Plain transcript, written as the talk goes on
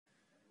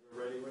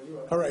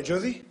All right,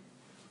 Josie?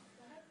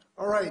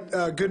 All right,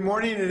 good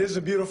morning. It is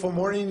a beautiful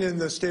morning in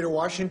the state of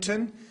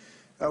Washington.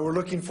 We're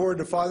looking forward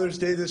to Father's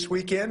Day this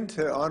weekend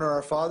to honor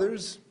our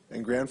fathers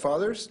and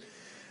grandfathers.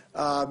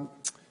 A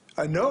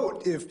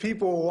note, if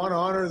people want to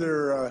honor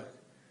their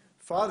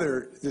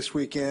father this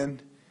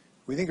weekend,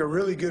 we think a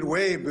really good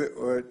way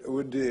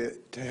would be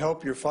to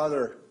help your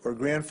father or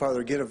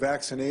grandfather get a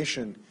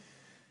vaccination.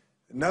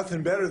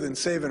 Nothing better than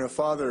saving a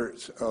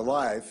father's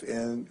life,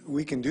 and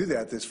we can do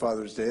that this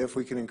Father's Day if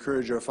we can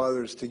encourage our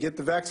fathers to get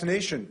the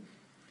vaccination.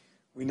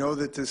 We know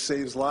that this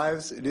saves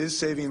lives. It is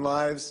saving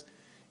lives.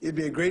 It'd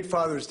be a great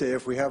Father's Day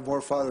if we have more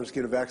fathers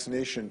get a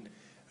vaccination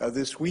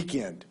this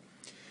weekend.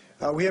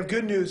 We have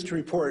good news to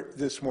report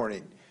this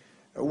morning.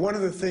 One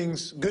of the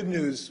things, good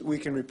news we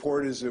can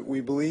report is that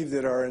we believe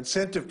that our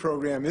incentive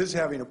program is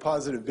having a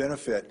positive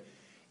benefit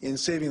in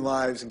saving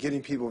lives and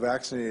getting people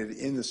vaccinated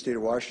in the state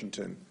of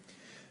Washington.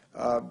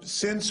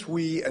 Since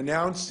we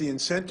announced the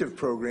incentive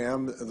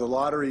program, the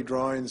lottery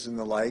drawings and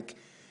the like,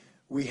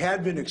 we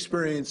had been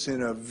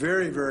experiencing a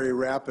very, very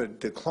rapid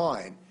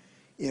decline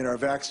in our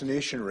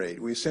vaccination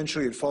rate. We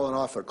essentially had fallen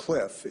off a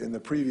cliff in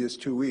the previous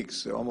 2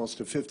 weeks, almost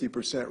a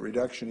 50%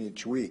 reduction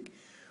each week.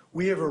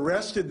 We have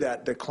arrested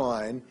that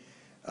decline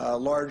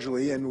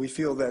largely, and we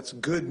feel that's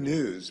good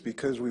news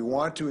because we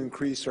want to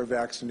increase our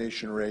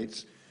vaccination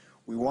rates.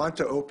 We want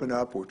to open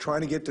up. We're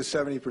trying to get to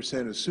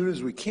 70% as soon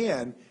as we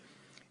can.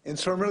 And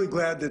so I'm really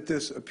glad that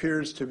this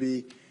appears to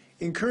be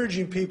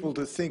encouraging people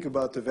to think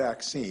about the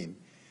vaccine.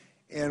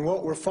 And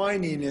what we're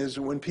finding is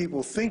when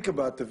people think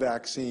about the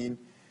vaccine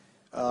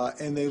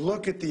and they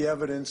look at the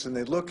evidence and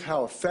they look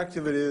how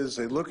effective it is,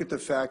 they look at the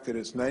fact that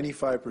it's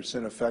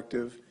 95%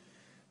 effective,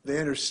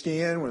 they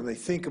understand when they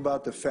think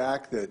about the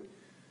fact that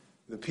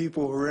the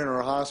people who are in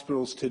our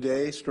hospitals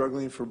today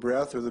struggling for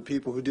breath are the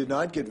people who did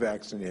not get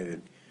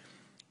vaccinated.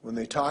 When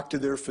they talk to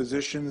their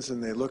physicians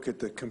and they look at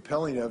the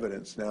compelling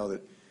evidence now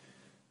that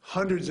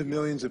hundreds of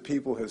millions of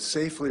people have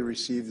safely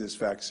received this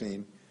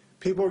vaccine,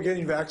 people are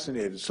getting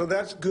vaccinated. So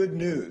that's good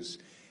news.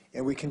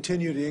 And we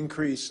continue to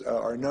increase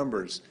our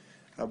numbers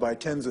by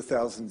tens of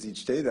thousands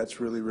each day. That's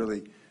really,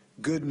 really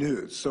good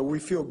news. So we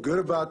feel good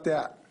about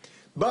that.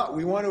 But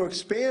we want to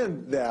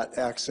expand that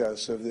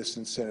access of this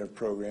incentive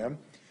program.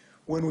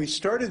 When we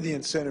started the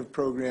incentive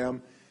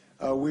program,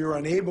 we were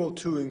unable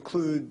to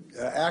include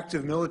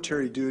active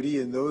military duty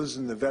and those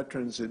in the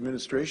Veterans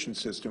Administration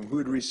system who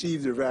had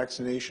received their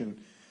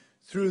vaccination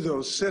through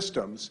those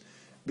systems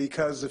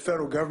because the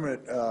federal government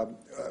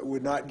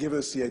would not give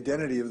us the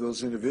identity of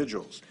those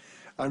individuals.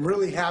 I'm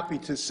really happy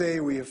to say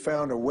we have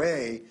found a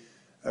way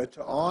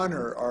to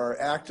honor our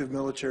active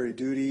military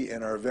duty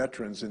and our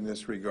veterans in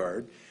this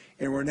regard.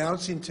 And we're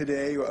announcing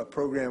today a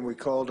program we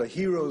called a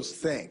Heroes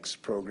Thanks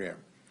program.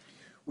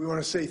 We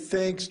want to say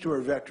thanks to our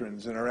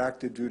veterans and our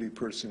active duty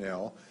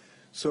personnel.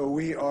 So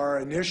we are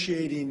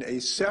initiating a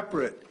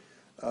separate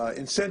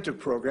incentive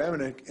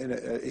program and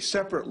a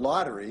separate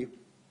lottery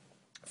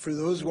for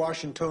those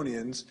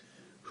Washingtonians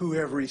who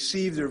have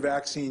received their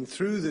vaccine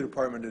through the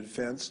Department of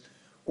Defense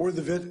or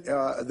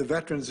the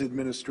Veterans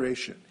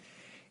Administration.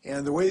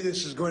 And the way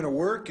this is going to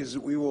work is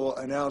that we will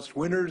announce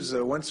winners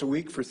once a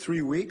week for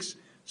 3 weeks,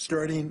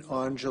 starting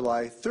on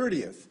July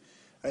 30th.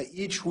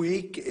 Each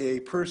week, a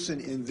person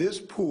in this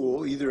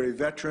pool, either a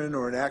veteran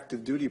or an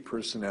active duty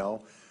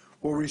personnel,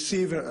 will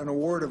receive an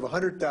award of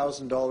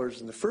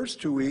 $100,000 in the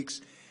first 2 weeks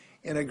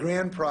and a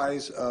grand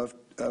prize of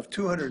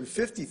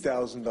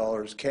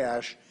 $250,000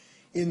 cash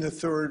in the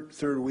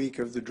third week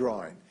of the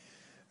drawing.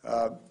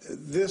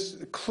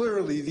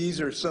 Clearly, these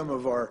are some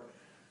of our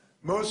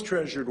most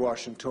treasured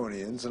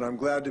Washingtonians, and I'm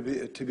glad to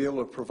be able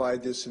to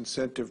provide this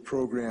incentive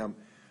program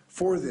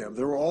for them.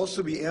 There will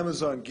also be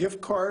Amazon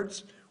gift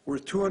cards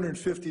worth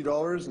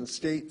 $250 and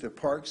State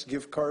Parks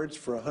gift cards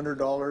for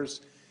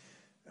 $100.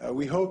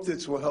 We hope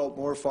this will help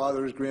more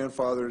fathers,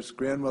 grandfathers,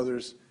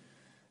 grandmothers,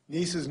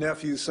 nieces,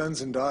 nephews,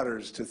 sons, and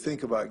daughters to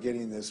think about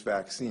getting this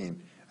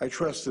vaccine. I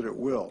trust that it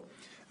will.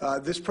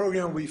 This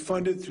program will be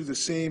funded through the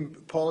same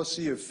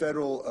policy of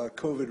federal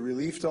COVID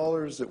relief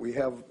dollars that we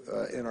have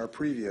in our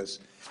previous.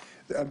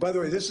 By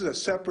the way, this is a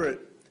separate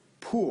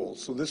pool,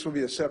 so this will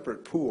be a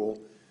separate pool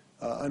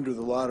under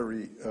the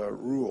lottery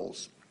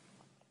rules.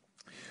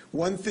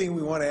 One thing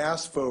we want to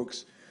ask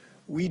folks,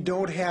 we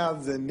don't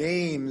have the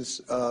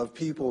names of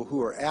people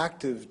who are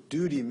active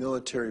duty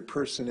military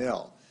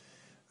personnel.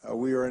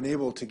 We are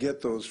unable to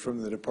get those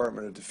from the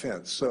Department of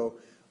Defense. So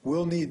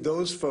we'll need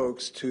those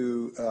folks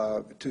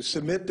to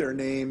submit their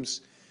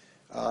names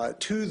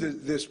to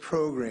this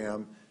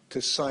program to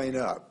sign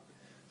up.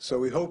 So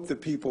we hope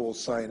that people will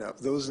sign up.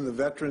 Those in the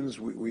veterans,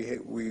 we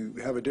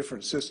have a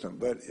different system.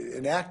 But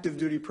in active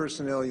duty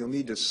personnel, you'll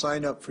need to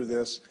sign up for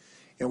this,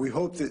 and we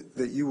hope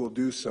that you will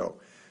do so.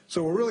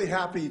 So we're really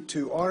happy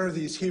to honor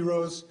these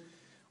heroes.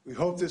 We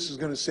hope this is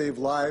going to save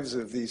lives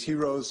of these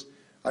heroes.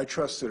 I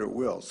trust that it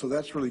will. So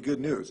that's really good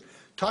news.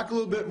 Talk a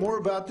little bit more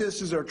about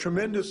this is our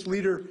tremendous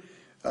leader,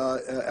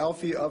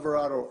 Alfie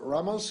Alvarado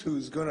Ramos,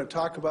 who's going to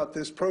talk about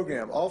this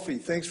program. Alfie,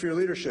 thanks for your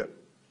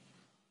leadership.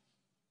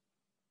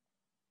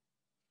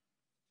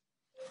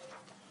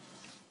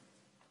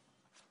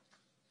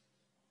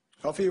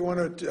 Alfie, you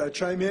want to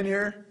chime in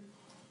here?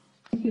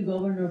 Thank you,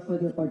 Governor, for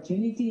the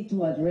opportunity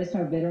to address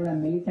our veteran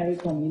and military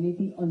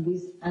community on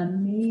this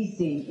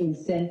amazing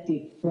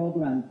incentive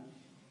program.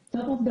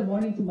 Top of the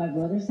morning to my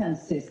brothers and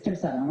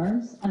sisters at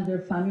arms and their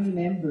family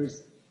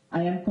members.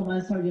 I am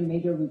Command Sergeant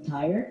Major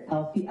retired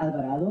Alfie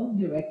Alvarado,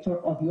 Director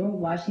of your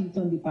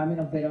Washington Department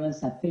of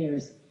Veterans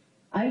Affairs.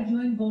 I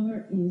joined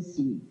Governor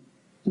Inslee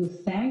to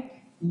thank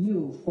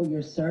you for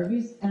your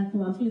service and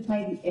to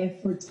amplify the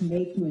efforts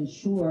made to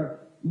ensure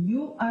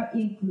you are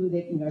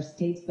included in our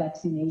state's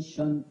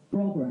vaccination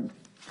program,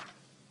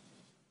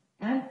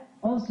 and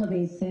also the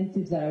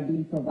incentives that are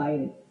being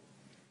provided.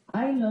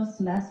 I lost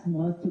last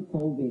month to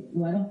COVID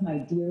one of my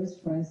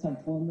dearest friends and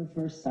former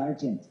first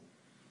sergeant.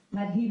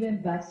 Had he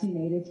been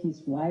vaccinated,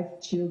 his wife,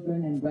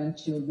 children, and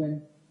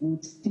grandchildren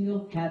would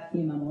still have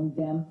him among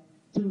them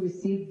to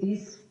receive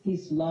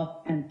his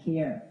love and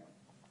care.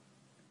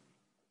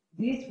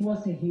 This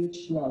was a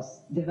huge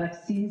loss. The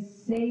vaccine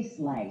saves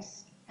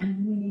lives,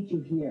 and we need you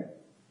here.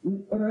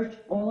 We urge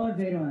all our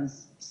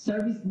veterans,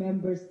 service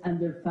members, and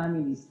their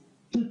families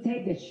to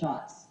take the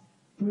shots.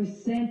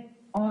 Present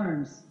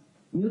arms.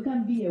 You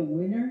can be a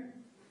winner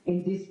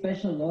in this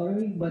special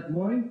lottery, but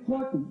more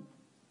important,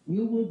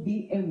 you will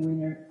be a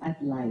winner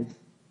at life.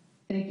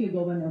 Thank you,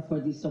 Governor, for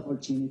this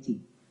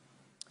opportunity.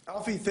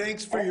 Alfie,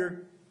 thanks for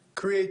your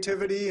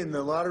creativity in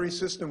the lottery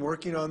system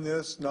working on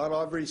this. Not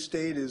every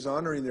state is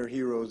honoring their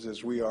heroes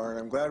as we are, and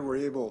I'm glad we're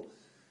able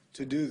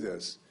to do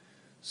this.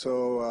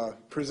 So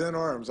present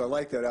arms. I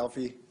like that,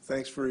 Alfie.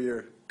 Thanks for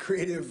your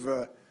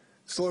creative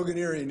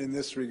sloganeering in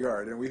this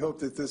regard, and we hope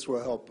that this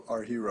will help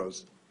our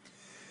heroes.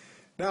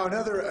 Now,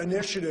 another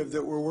initiative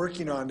that we're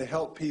working on to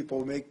help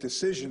people make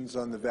decisions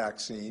on the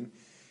vaccine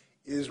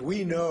is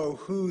we know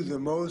who the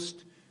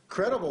most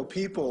credible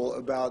people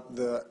about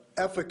the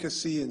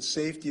efficacy and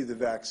safety of the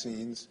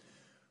vaccines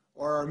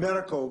are our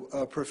medical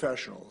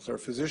professionals, our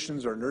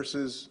physicians, our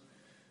nurses,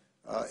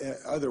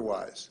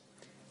 otherwise.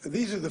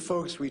 These are the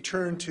folks we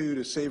turn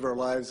to save our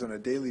lives on a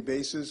daily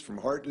basis, from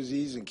heart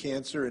disease and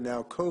cancer and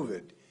now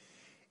COVID.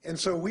 And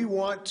so we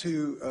want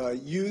to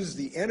use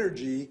the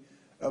energy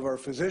of our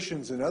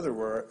physicians and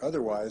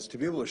otherwise to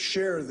be able to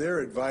share their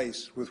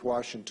advice with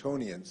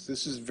Washingtonians.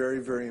 This is very,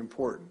 very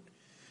important.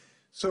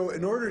 So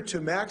in order to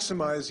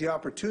maximize the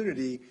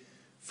opportunity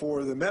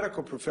for the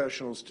medical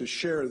professionals to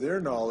share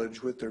their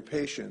knowledge with their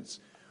patients,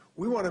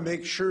 we want to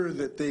make sure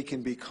that they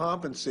can be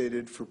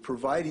compensated for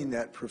providing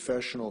that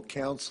professional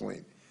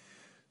counseling.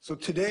 So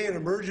today an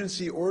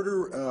emergency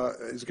order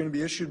is going to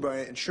be issued by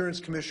Insurance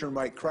Commissioner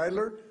Mike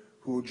Kreidler,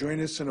 who will join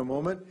us in a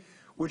moment,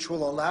 which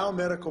will allow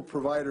medical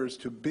providers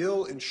to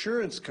bill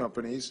insurance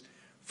companies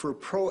for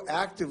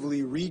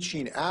proactively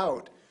reaching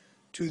out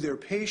to their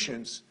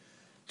patients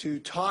to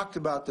talk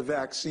about the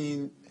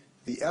vaccine,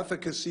 the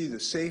efficacy, the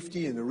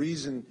safety, and the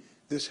reason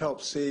this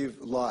helps save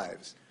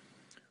lives.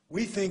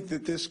 We think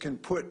that this can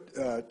put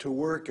to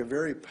work a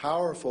very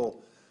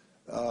powerful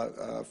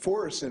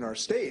force in our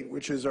state,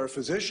 which is our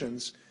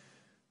physicians,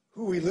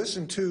 who we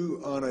listen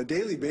to on a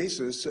daily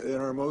basis in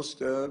our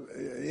most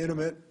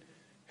intimate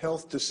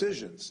health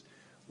decisions.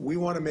 We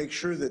want to make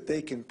sure that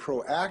they can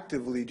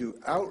proactively do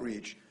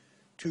outreach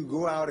to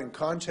go out and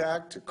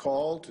contact, to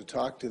call, to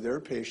talk to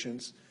their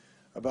patients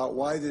about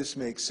why this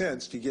makes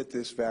sense to get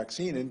this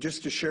vaccine, and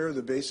just to share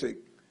the basic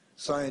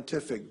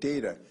scientific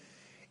data.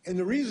 And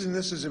the reason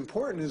this is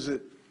important is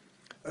that,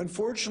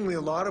 unfortunately,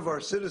 a lot of our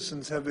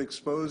citizens have been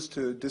exposed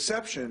to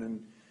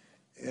deception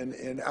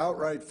and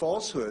outright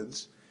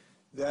falsehoods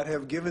that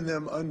have given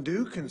them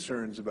undue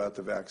concerns about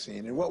the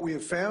vaccine. And what we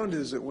have found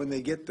is that when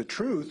they get the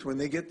truth, when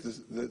they get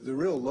the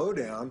real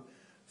lowdown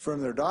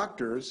from their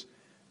doctors,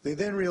 they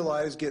then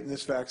realize getting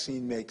this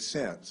vaccine makes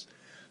sense.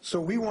 So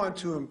we want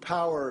to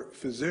empower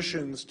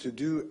physicians to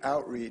do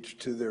outreach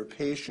to their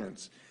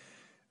patients.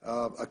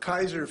 A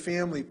Kaiser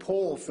family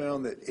poll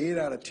found that 8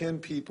 out of 10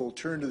 people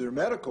turn to their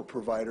medical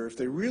provider if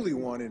they really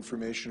want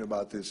information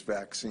about this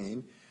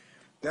vaccine.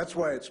 That's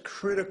why it's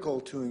critical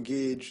to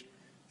engage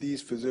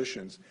these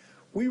physicians.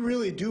 We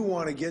really do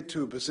want to get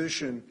to a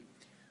position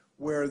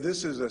where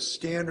this is a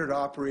standard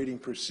operating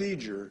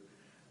procedure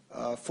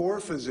for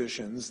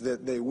physicians,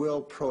 that they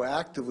will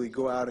proactively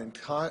go out and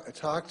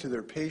talk to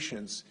their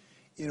patients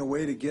in a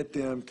way to get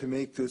them to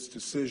make this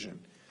decision.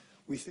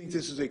 We think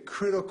this is a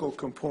critical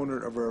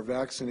component of our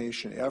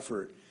vaccination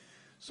effort.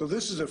 So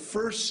this is a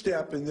first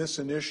step in this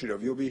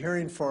initiative. You'll be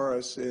hearing from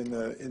us in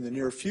the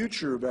near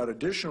future about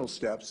additional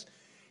steps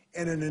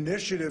and an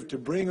initiative to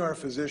bring our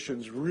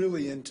physicians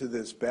really into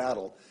this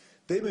battle.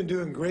 They've been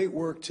doing great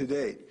work to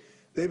date.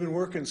 They've been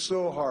working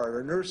so hard,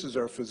 our nurses,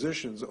 our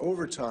physicians,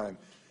 overtime,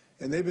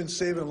 and they've been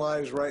saving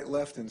lives right,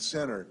 left, and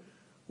center.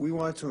 We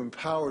want to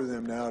empower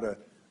them now to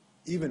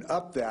even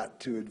up that,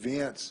 to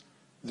advance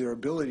their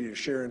ability to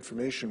share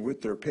information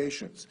with their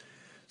patients.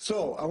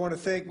 So I want to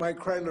thank Mike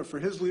Kreidler for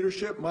his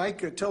leadership.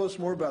 Mike, tell us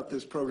more about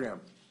this program.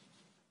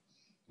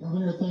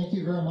 Governor, thank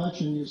you very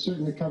much, and you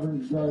certainly covered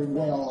it very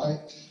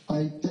well.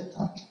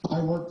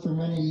 I worked for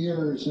many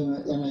years in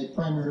a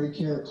primary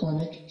care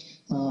clinic,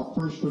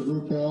 first for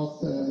group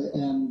health,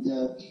 and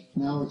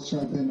now it's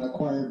been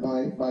acquired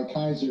by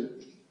Kaiser.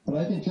 But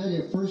I can tell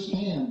you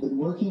firsthand that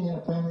working in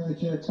a primary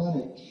care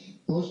clinic,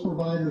 those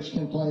providers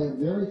can play a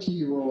very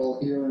key role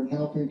here in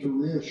helping to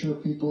reassure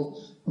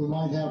people who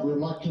might have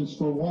reluctance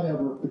for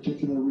whatever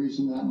particular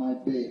reason that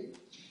might be.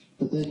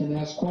 But they can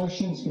ask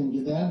questions, can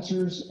get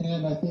answers,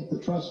 and I think the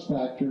trust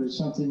factor is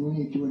something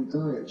we need to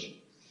encourage.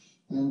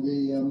 And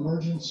the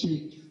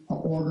emergency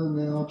order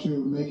now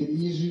to make it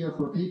easier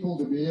for people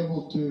to be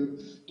able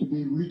to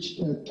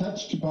be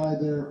touched by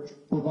their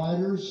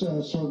providers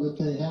so that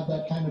they have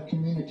that kind of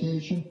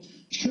communication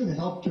should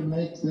help to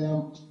make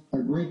them a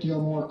great deal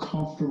more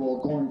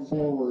comfortable going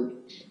forward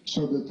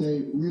so that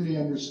they really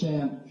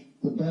understand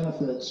the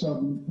benefits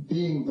of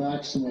being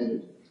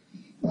vaccinated.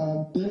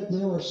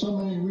 There are so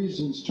many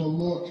reasons to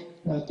look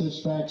at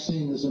this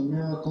vaccine as a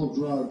miracle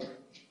drug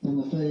in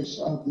the face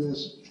of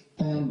this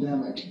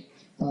pandemic.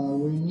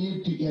 We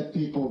need to get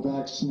people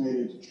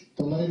vaccinated.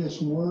 The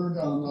latest word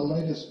on the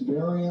latest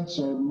variants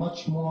are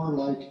much more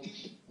like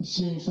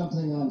seeing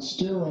something on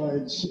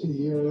steroids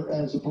here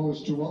as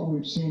opposed to what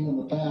we've seen in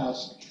the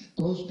past.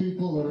 Those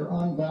people that are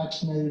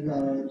unvaccinated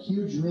are at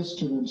huge risk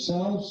to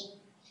themselves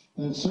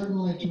and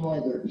certainly to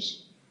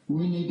others.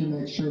 We need to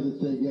make sure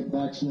that they get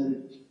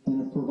vaccinated,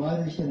 and if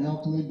providers can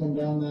help lead them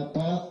down that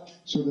path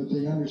so that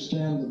they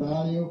understand the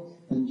value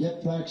and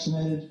get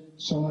vaccinated,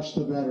 so much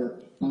the better.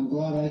 I'm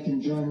glad I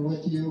can join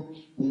with you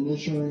in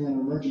issuing an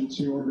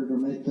emergency order to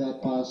make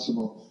that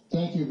possible.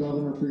 Thank you,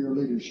 Governor, for your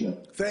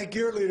leadership. Thank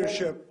your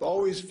leadership,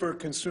 always for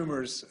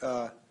consumers,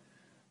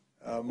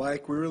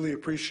 Mike. We really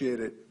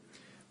appreciate it.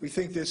 We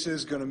think this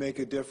is going to make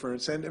a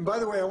difference. And by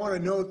the way, I want to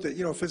note that,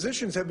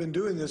 physicians have been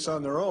doing this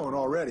on their own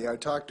already. I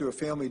talked to a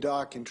family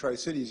doc in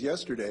Tri-Cities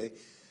yesterday.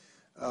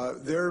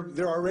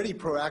 They're already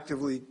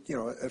proactively,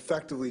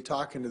 effectively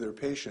talking to their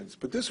patients.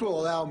 But this will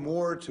allow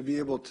more to be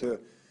able to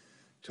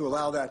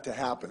allow that to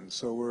happen.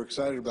 So we're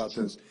excited about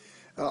this.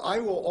 I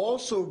will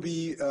also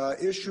be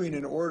issuing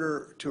an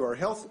order to our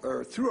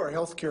through our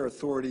healthcare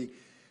authority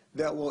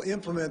that will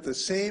implement the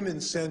same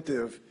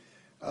incentive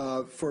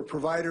for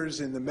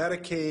providers in the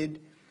Medicaid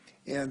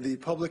and the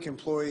Public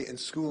Employee and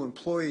School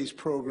Employees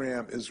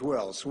Program as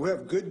well. So we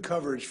have good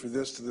coverage for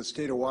this to the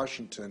state of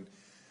Washington.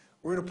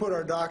 We're going to put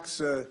our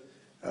docs,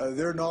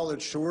 their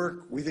knowledge to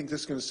work. We think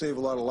this is going to save a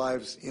lot of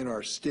lives in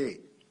our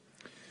state.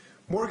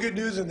 More good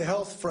news on the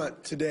health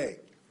front today.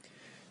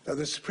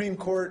 The Supreme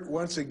Court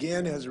once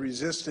again has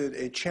resisted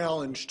a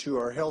challenge to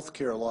our health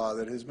care law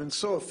that has been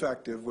so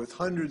effective, with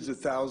hundreds of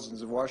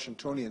thousands of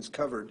Washingtonians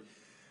covered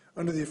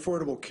under the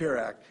Affordable Care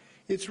Act.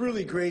 It's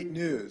really great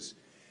news.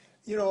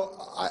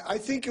 I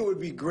think it would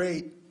be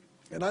great,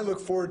 and I look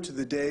forward to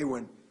the day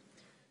when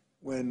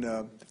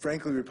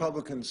frankly,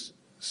 Republicans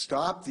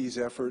stop these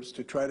efforts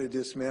to try to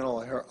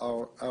dismantle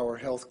our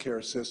health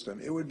care system.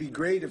 It would be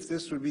great if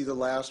this would be the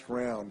last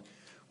round.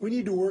 We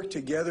need to work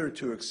together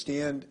to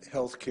extend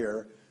health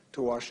care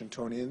to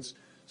Washingtonians,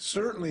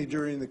 certainly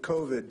during the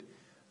COVID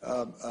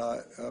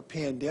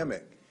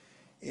pandemic.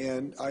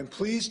 And I'm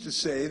pleased to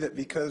say that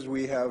because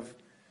we have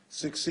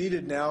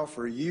succeeded now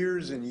for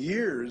years and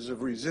years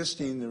of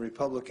resisting the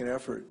Republican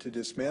effort to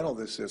dismantle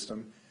this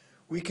system,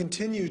 we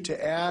continue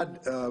to add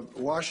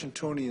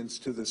Washingtonians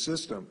to the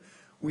system.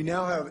 We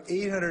now have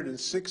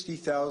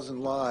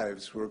 860,000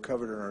 lives who are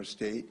covered in our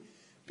state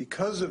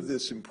because of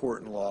this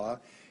important law,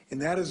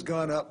 and that has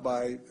gone up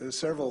by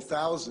several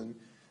thousand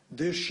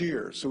this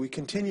year. So we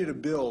continue to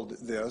build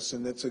this,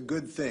 and that's a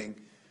good thing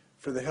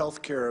for the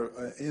health care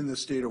in the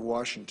state of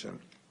Washington.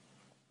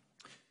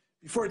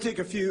 Before I take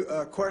a few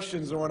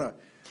questions, I want to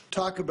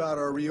talk about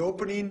our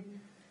reopening.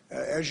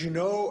 As you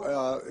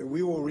know,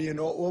 we will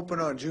reopen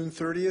on June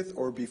 30th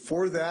or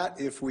before that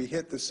if we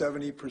hit the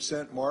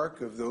 70%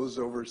 mark of those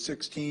over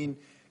 16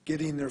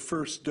 getting their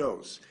first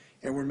dose.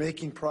 And we're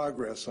making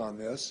progress on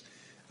this.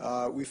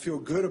 We feel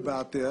good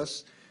about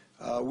this.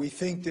 We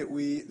think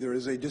that there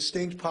is a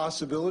distinct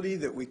possibility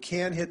that we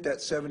can hit that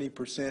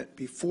 70%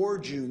 before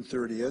June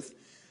 30th.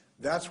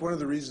 That's one of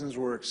the reasons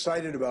we're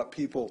excited about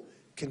people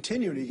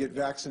continuing to get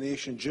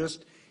vaccination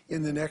just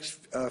in the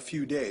next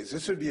few days.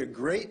 This would be a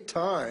great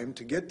time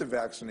to get the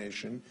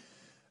vaccination,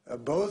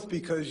 both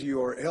because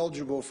you are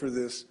eligible for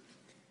this,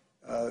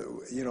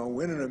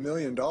 winning $1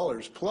 million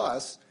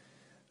plus,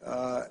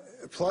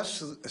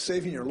 plus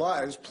saving your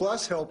lives,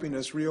 plus helping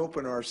us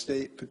reopen our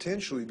state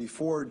potentially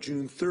before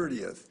June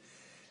 30th.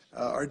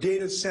 Our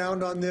data is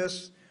sound on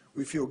this.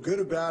 We feel good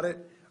about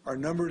it. Our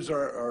numbers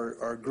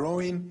are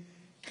growing,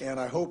 and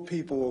I hope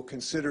people will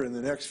consider in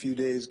the next few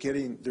days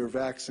getting their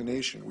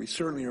vaccination. We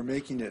certainly are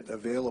making it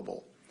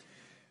available.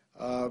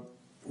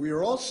 We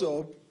are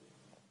also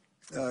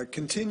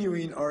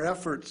continuing our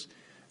efforts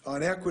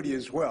on equity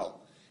as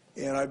well.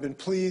 And I've been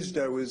pleased.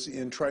 I was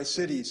in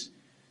Tri-Cities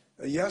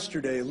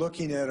yesterday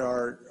looking at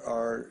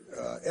our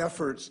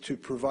efforts to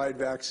provide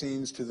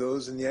vaccines to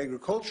those in the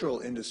agricultural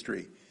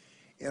industry.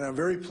 And I'm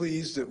very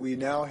pleased that we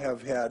now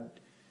have had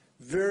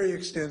very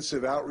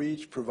extensive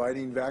outreach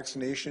providing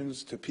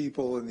vaccinations to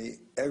people in the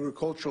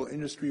agricultural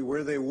industry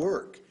where they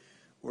work,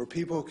 where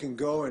people can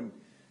go and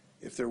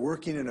If they're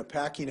working in a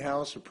packing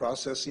house or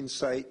processing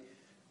site,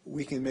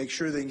 we can make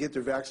sure they can get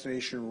their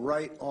vaccination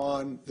right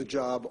on the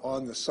job,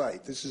 on the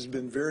site. This has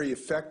been very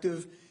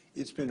effective.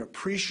 It's been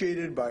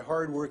appreciated by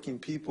hardworking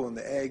people in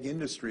the ag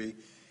industry,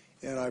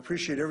 and I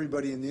appreciate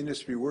everybody in the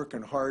industry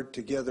working hard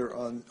together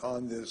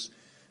on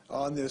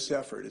this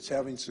effort. It's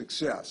having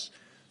success,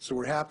 so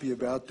we're happy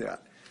about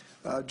that.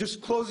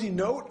 Just closing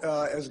note,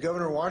 as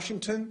Governor of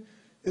Washington,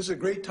 this is a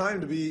great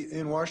time to be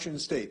in Washington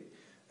State.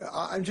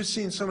 I'm just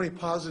seeing so many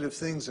positive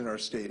things in our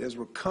state as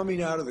we're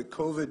coming out of the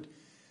COVID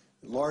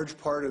large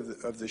part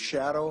of the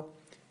shadow.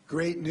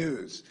 Great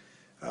news.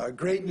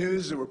 Great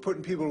news that we're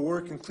putting people to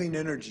work in clean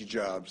energy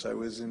jobs. I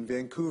was in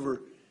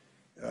Vancouver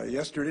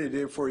yesterday, the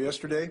day before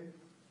yesterday.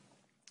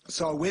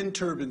 Saw wind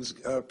turbines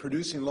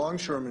producing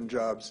longshoreman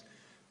jobs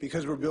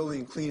because we're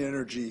building a clean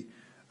energy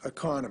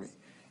economy.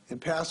 In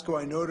Pasco,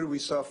 I noted we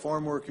saw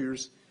farm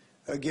workers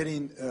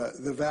getting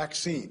the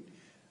vaccine.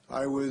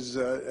 I was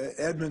at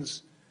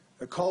Edmonds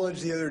College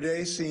the other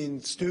day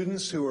seeing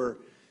students who are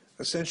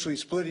essentially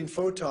splitting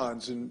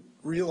photons and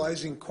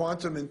realizing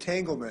quantum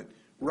entanglement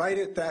right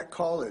at that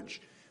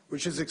college,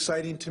 which is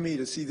exciting to me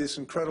to see this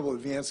incredible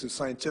advances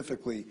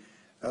scientifically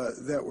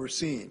that we're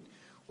seeing.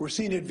 We're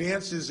seeing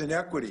advances in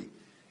equity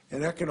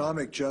and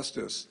economic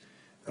justice.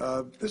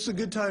 This is a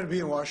good time to be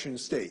in Washington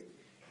State,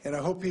 and I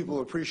hope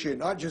people appreciate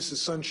not just the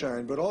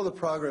sunshine, but all the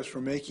progress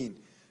we're making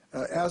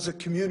as a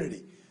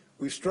community.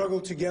 We've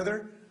struggled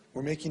together,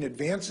 we're making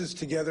advances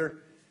together,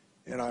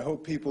 and I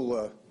hope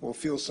people will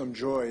feel some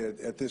joy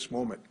at this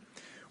moment.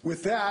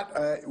 With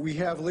that, we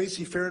have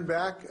Lacey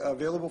Fehrenbach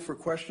available for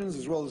questions,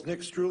 as well as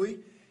Nick Struley,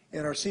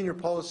 and our Senior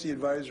Policy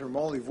Advisor,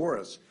 Molly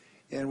Voris.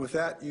 And with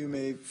that, you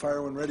may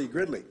fire when ready.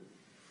 Gridley.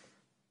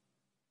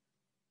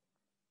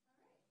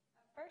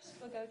 First,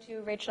 we'll go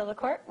to Rachel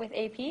LaCourte with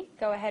AP.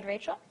 Go ahead,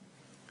 Rachel.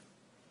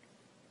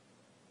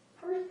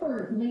 First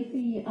for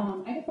Lacey,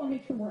 I just want to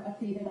make sure we're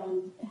updated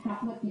on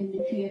what the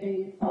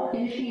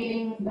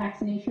initiating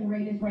vaccination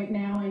rate is right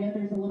now. I know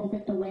there's a little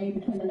bit delay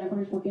between the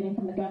numbers we're getting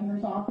from the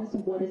governor's office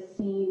and what is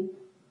seen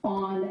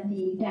on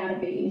the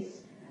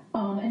database.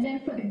 And then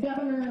for the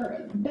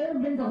governor, there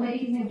have been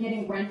delays in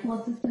getting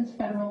rental assistance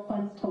federal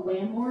funds to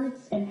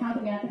landlords, and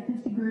housing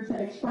advocacy groups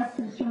have expressed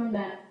concern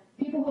that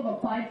people who have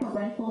applied for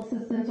rental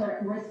assistance are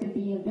at risk of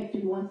being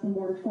evicted once the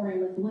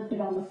moratorium is lifted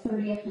on the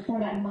 30th before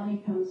that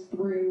money comes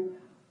through.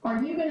 Are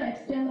you going to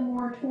extend the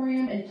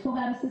moratorium until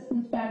that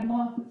assistance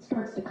backlog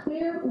starts to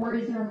clear, or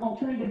is there an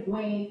alternative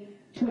way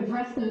to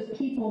address those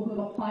people who have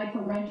applied for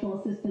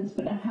rental assistance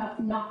but have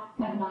not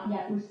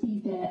yet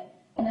received it?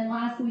 And then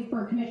lastly,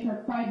 for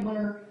Commissioner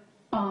Kreidler,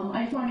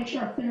 I just want to make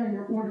sure I'm clear in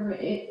your order.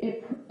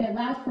 It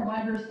allows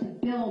providers to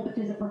bill, but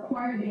does it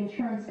require the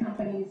insurance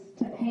companies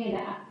to pay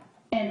that?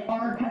 And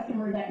are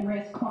customers at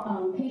risk,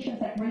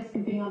 patients at risk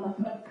of being on the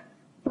hook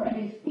for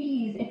any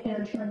fees if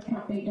their insurance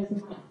company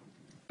doesn't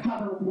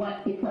cover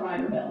what the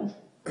provider bills?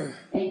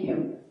 Thank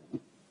you.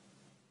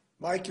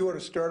 Mike, you want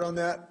to start on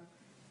that?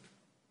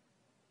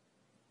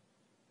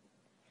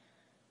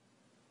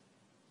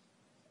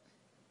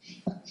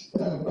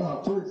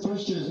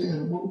 First is,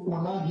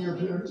 we're not here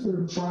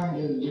trying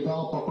to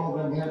develop a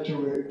program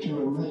here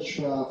to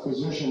enrich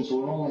physicians.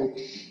 We're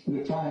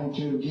only trying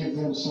to give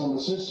them some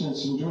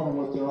assistance in doing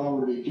what they're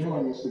already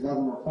doing, as the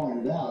governor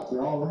pointed out.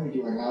 They're already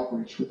doing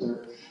outreach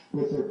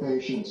with their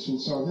patients, and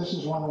so this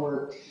is one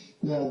where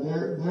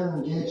they're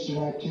engaged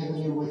in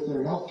activity with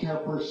their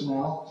healthcare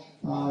personnel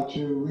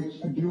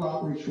to do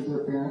outreach with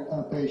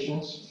their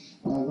patients.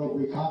 They'll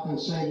be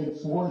compensated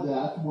for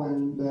that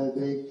when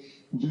they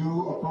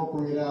do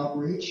appropriate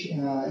outreach.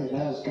 It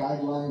has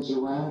guidelines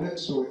around it,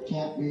 so it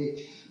can't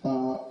be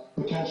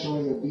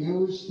potentially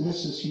abused.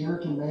 This is here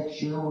to make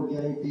sure we're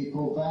getting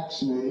people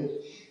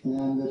vaccinated,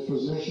 and that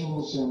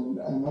physicians and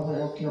other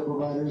healthcare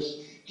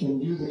providers can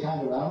do the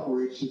kind of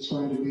outreach that's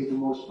going to be the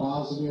most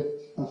positive,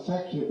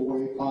 effective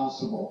way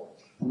possible.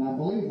 And I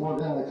believe we're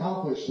going to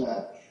accomplish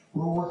that.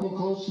 We're working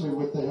closely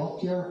with the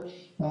healthcare,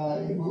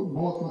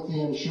 both with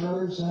the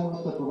insurers and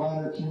with the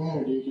provider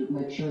community, to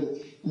make sure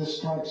that this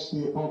strikes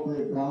the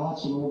appropriate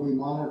balance, and we'll be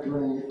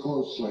monitoring it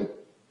closely.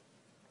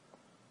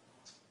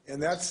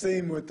 And that's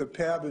same with the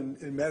PAB and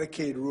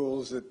Medicaid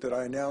rules that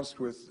I announced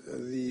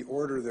with the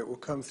order that will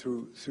come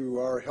through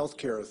our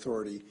healthcare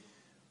authority,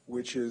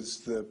 which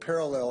is the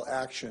parallel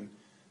action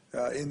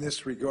in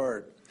this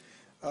regard.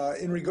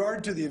 In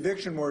regard to the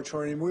eviction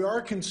moratorium, we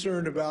are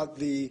concerned about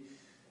the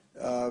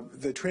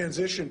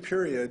transition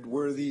period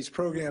where these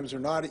programs are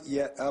not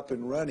yet up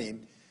and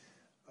running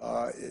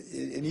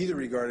in either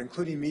regard,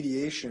 including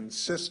mediation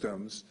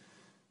systems.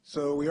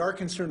 So we are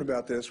concerned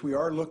about this. We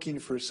are looking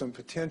for some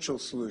potential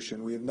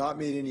solution. We have not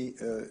made any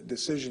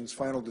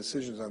final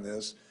decisions on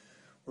this.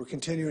 We're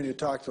continuing to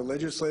talk to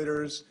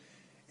legislators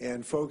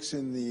and folks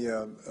in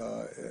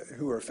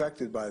who are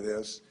affected by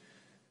this.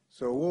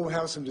 So we'll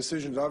have some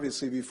decisions,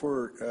 obviously,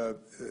 before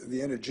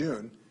the end of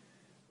June.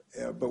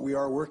 But we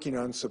are working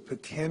on some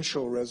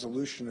potential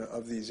resolution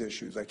of these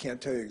issues. I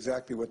can't tell you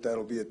exactly what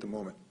that'll be at the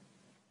moment.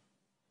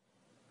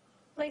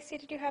 Lacey,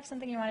 did you have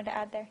something you wanted to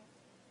add there?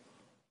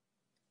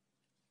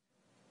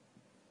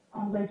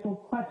 on Rachel's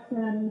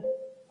question,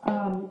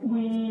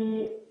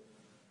 we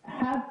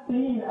have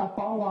seen a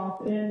fall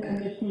off in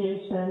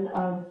initiation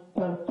of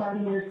the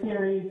starting year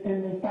series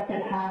in the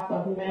second half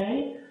of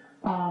May.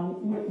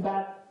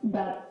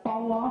 That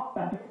fall off,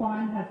 that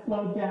decline has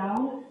slowed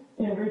down.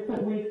 In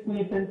recent weeks,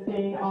 we've been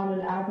seeing on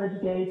an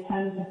average day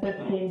 10 to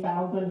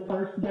 15,000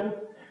 first dose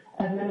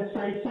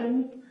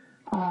administrations.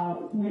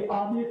 We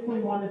obviously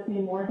want to see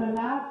more than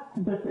that.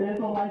 This is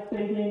a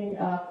life-saving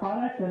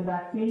product and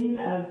vaccine,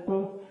 as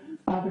both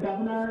the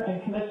governor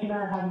and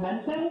commissioner have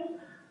mentioned.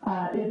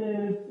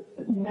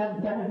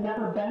 There has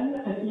never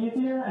been an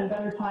easier and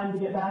better time to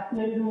get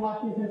vaccinated in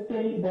Washington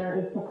State. There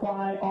is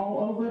supply all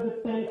over the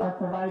state. Our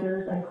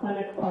providers and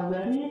clinics are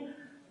ready.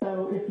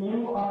 So if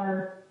you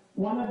are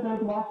one of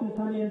those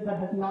Washingtonians that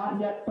has not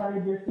yet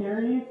started your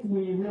series,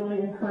 we really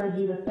encourage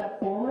you to step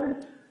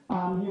forward.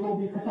 You will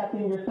be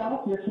protecting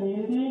yourself, your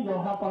community.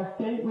 You'll help our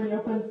state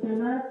reopen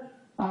sooner,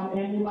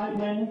 and you might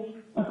win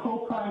a cool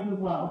prize as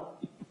well.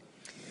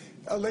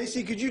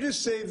 Lacey, could you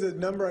just say the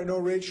number? I know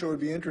Rachel would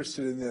be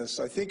interested in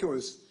this. I think it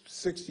was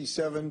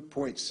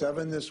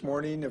 67.7 this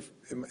morning.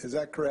 Is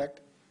that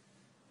correct?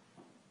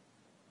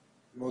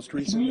 Most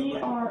recent number?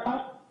 We are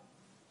up,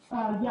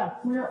 yes,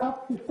 we are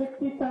up to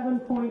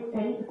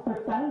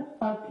 67.8%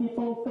 of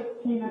people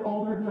 16 and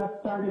older who have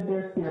started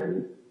their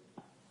series.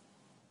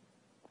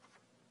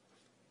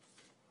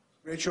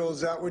 Rachel, is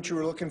that what you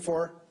were looking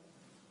for?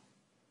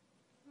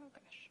 Oh,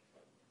 gosh.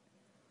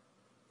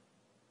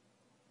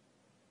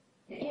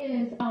 It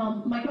is.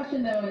 My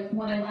question, though, is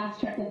when I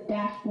last checked the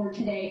dashboard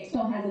today, it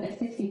still has it at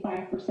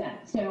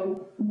 65%.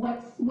 So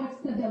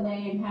what's the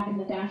delay in having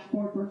the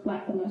dashboard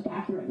reflect the most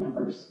accurate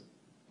numbers?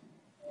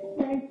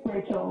 Thanks,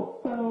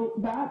 Rachel. So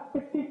that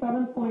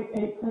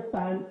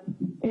 67.8%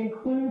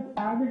 includes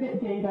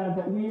aggregate data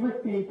that we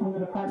receive from the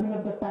Department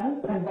of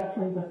Defense and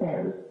Veterans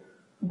Affairs.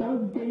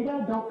 Those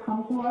data don't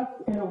come to us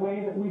in a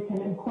way that we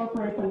can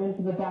incorporate them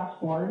into the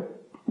dashboard.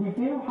 We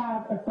do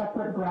have a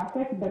separate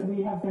graphic that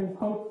we have been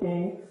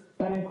posting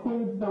that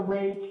includes the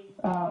rates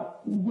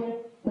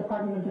with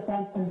Department of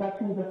Defense and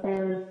Veterans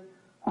Affairs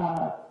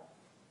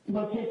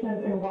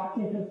locations in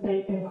Washington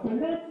State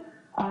included.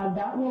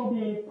 That will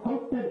be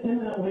posted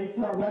imminently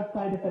to our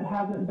website if it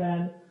hasn't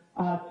been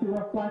to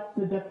reflect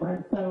the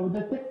difference. So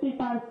the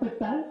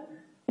 65%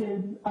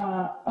 is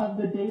of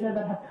the data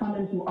that have come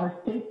into our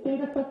state's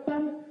data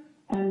system,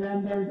 and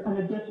then there's an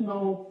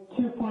additional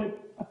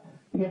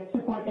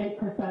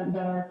 2.8%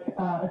 that are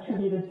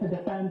attributed to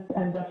Defense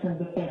and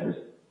Veterans Affairs.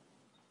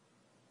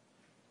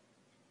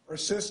 Our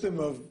system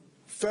of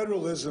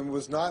federalism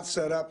was not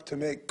set up to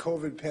make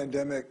COVID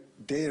pandemic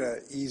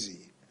data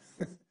easy.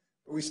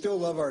 We still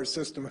love our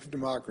system of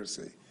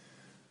democracy.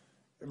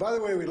 And by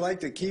the way, we'd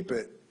like to keep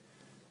it.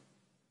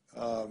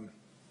 In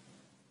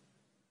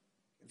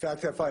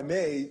fact, if I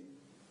may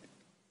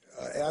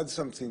add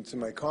something to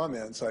my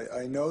comments,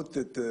 I note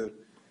that the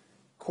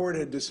court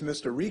had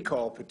dismissed a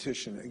recall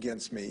petition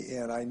against me,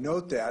 and I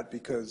note that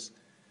because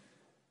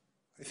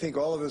I think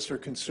all of us are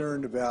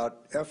concerned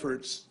about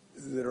efforts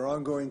that are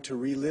ongoing to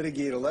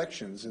relitigate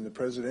elections in the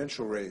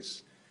presidential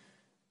race.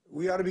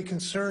 We ought to be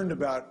concerned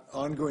about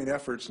ongoing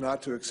efforts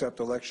not to accept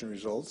election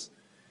results.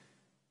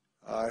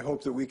 I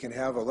hope that we can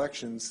have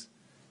elections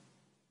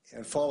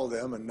and follow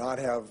them and not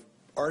have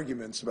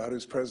arguments about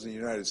who's president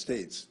of the United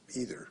States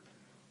either.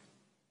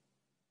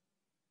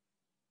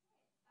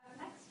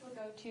 Next, we'll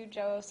go to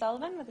Joe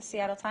Sullivan with the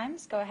Seattle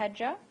Times. Go ahead,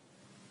 Joe.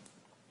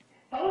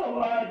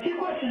 Hello, two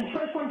questions.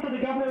 First one for the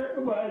governor.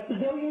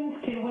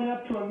 Civilians can win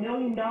up to $1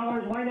 million.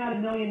 Why not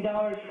 $1 million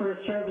for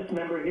a service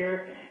member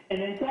here?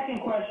 And then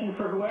second question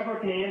for whoever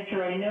can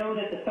answer. I know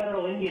that the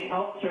Federal Indian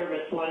Health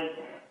Service was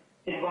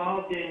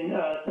involved in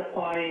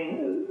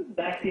supplying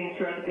vaccines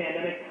throughout the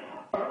pandemic.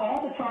 Are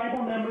all the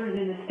tribal members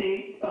in the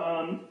state's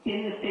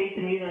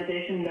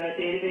immunization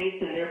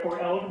database and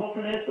therefore eligible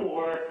for this,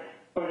 or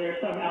are there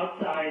some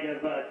outside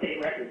of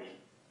state records?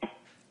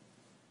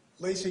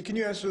 Lacey, can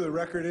you answer the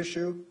record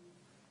issue?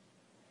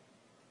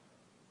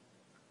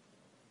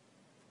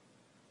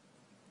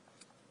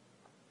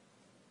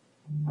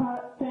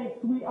 Thanks.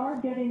 We are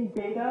getting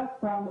data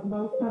from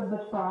most of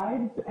the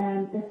tribes,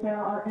 and if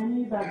there are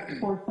any that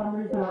for some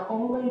reason are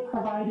only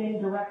providing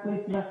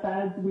directly to the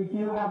feds, we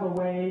do have a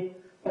way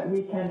that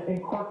we can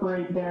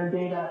incorporate their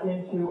data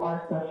into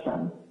our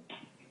system.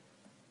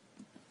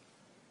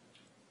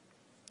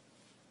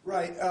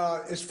 Right.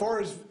 As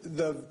far as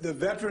the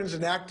veterans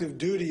and active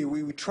duty,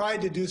 we tried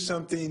to do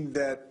something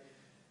that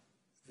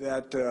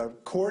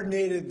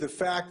coordinated the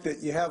fact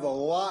that you have a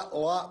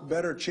lot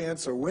better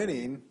chance of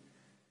winning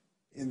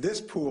in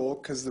this pool,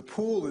 because the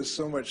pool is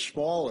so much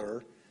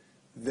smaller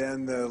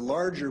than the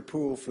larger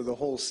pool for the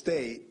whole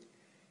state,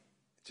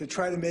 to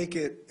try to make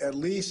it at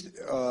least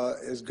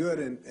as good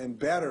and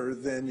better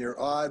than your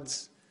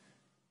odds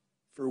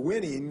for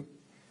winning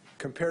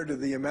compared to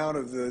the amount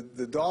of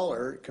the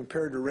dollar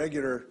compared to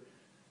regular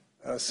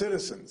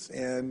citizens.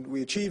 And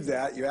we achieved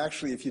that. You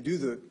actually, if you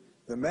do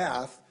the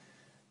math,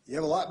 you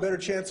have a lot better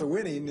chance of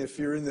winning if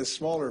you're in this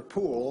smaller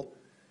pool.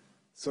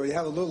 So you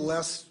have a little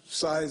less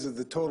size of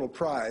the total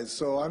prize.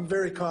 So I'm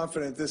very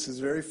confident this is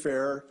very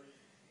fair,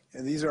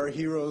 and these are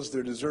heroes.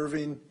 They're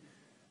deserving.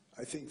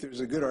 I think there's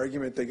a good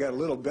argument they got a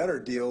little better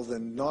deal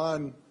than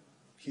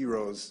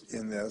non-heroes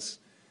in this,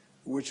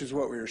 which is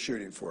what we were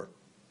shooting for.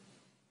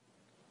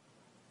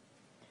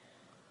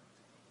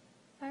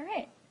 All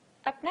right.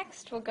 Up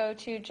next, we'll go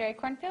to Jerry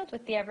Cornfield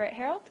with the Everett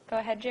Herald. Go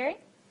ahead, Jerry.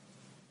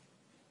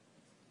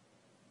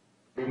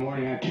 Good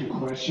morning. I have two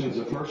questions.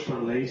 The first for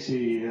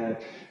Lacey.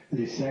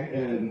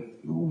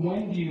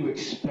 When do you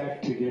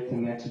expect to get the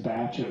next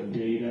batch of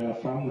data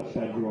from the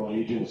federal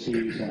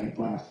agencies? And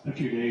a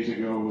few days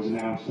ago it was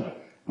announced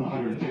that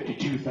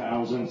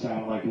 152,000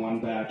 sounded like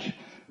one batch.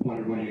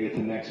 Wondered when you get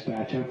the next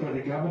batch. And for the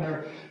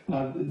governor,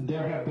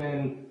 there have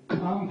been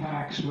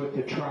compacts with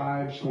the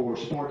tribes for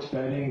sports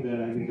betting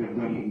that I think have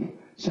been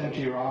sent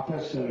to your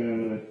office,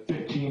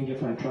 15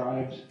 different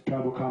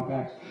tribal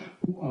compacts.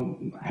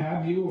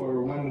 Have you,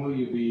 or when will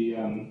you be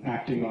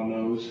acting on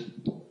those?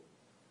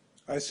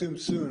 I assume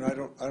soon. I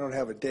don't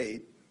have a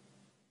date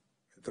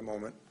at the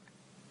moment.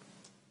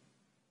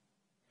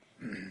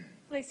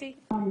 Lacey?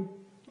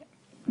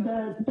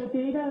 The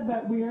data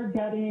that we are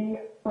getting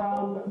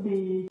from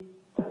the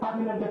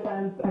Department of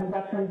Defense and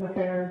Veterans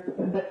Affairs,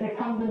 it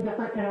comes in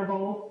different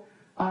intervals.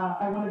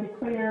 I want to be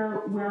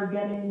clear, we're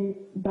getting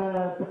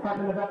the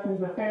Department of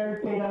Veterans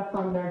Affairs data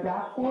from their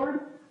dashboard,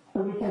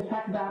 so we can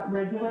check that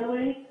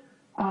regularly.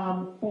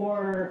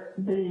 For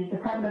the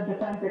Department of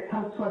Defense, it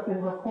comes to us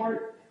in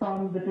reports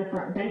from the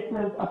different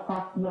bases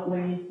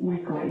approximately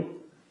weekly,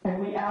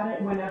 and we add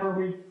it whenever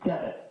we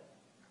get it.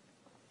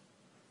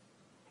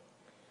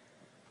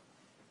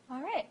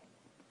 All right.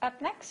 Up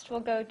next,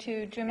 we'll go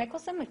to Drew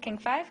Mickelson with King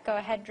 5. Go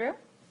ahead, Drew.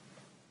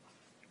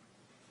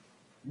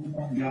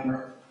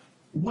 Governor,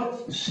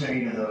 what's to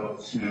say to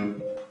those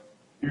who,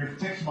 you're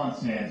 6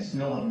 months in,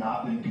 still have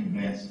not been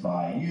convinced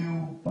by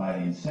you, by the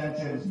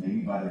incentives,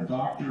 maybe by their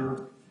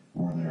doctor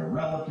or their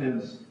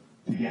relatives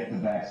to get the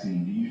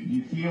vaccine? Do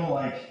you feel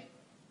like,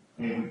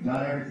 hey, we've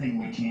done everything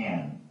we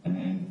can?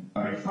 And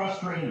are you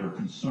frustrated or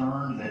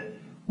concerned that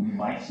we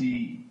might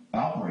see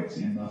outbreaks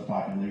in those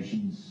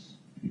populations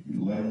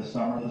later this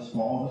summer, this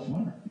fall, this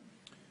winter?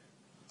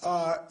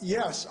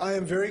 Yes, I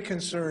am very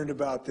concerned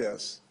about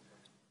this.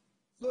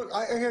 Look,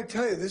 I got to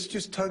tell you, this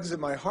just tugs at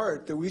my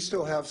heart that we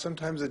still have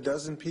sometimes a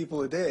dozen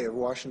people a day of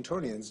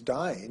Washingtonians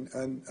dying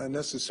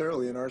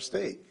unnecessarily in our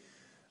state.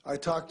 I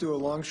talked to a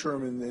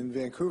longshoreman in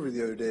Vancouver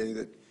the other day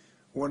that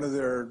one of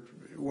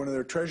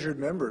their treasured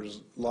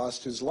members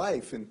lost his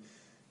life, and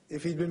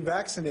if he'd been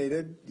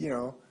vaccinated, you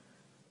know,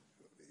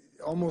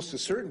 almost a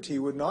certainty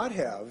would not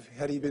have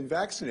had he been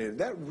vaccinated.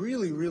 That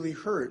really, really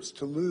hurts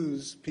to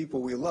lose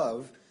people we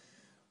love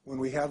when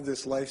we have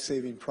this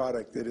life-saving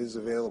product that is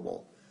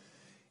available.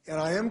 And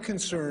I am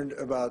concerned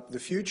about the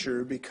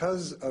future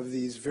because of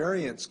these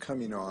variants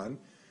coming on.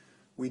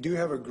 We do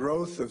have a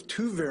growth of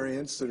 2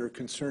 variants that are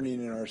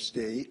concerning in our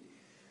state,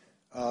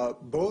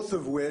 both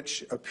of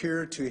which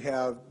appear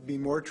to be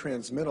more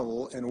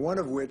transmittable, and one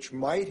of which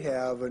might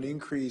have an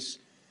increased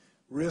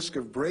risk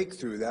of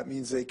breakthrough. That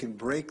means they can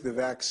break the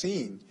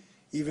vaccine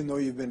even though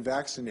you've been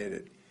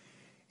vaccinated.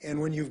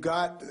 And when you've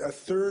got a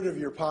third of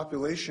your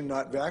population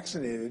not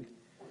vaccinated,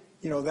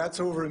 you know, that's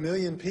over 1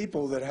 million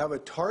people that have a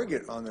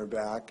target on their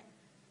back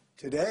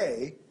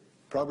today,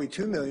 probably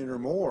 2 million or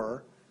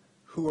more,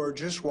 who are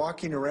just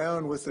walking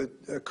around with a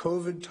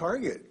COVID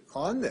target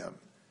on them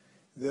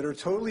that are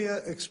totally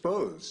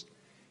exposed.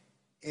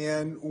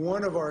 And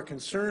one of our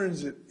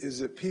concerns is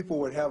that people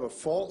would have a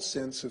false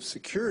sense of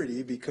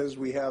security because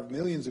we have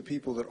millions of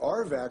people that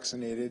are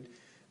vaccinated,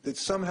 that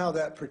somehow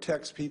that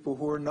protects people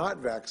who are not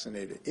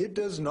vaccinated. It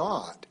does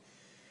not.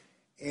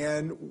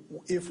 And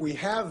if we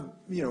have,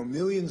 you know,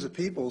 millions of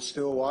people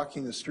still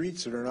walking the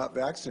streets that are not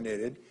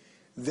vaccinated,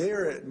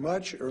 they're at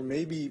much or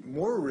maybe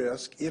more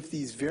risk if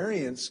these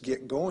variants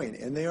get going,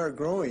 and they are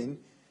growing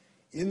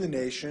in the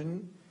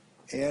nation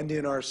and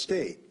in our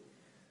state.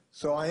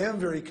 So I am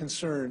very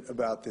concerned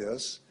about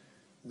this,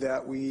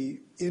 that we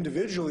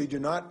individually do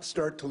not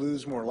start to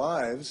lose more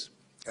lives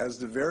as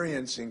the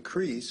variants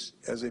increase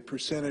as a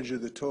percentage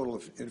of the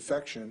total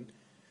infection,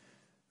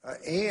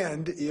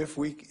 and if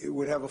we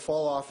would have a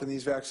fall off in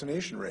these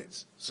vaccination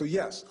rates. So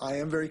yes, I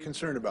am very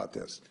concerned about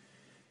this.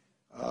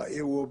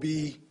 It will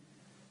be,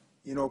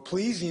 you know,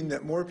 pleasing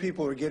that more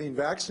people are getting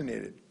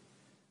vaccinated,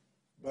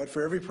 but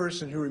for every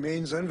person who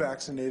remains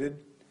unvaccinated,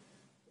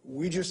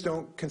 we just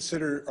don't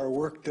consider our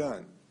work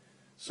done.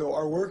 So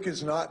our work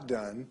is not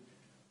done.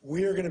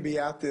 We are going to be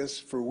at this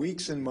for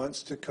weeks and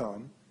months to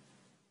come.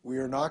 We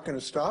are not going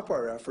to stop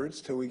our efforts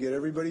till we get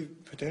everybody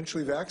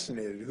potentially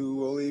vaccinated who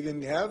will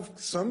even have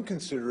some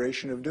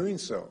consideration of doing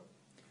so.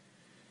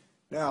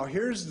 Now,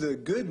 here's the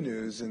good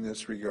news in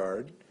this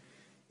regard,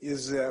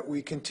 is that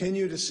we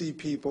continue to see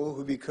people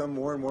who become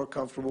more and more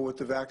comfortable with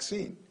the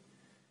vaccine.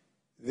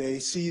 They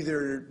see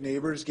their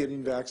neighbors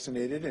getting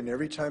vaccinated, and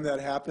every time that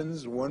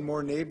happens, one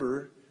more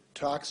neighbor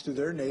talks to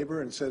their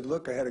neighbor and said,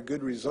 look, I had a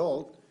good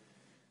result,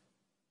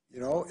 you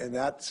know, and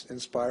that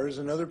inspires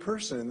another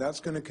person, and that's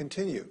going to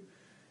continue.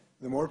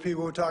 The more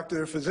people who talk to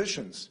their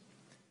physicians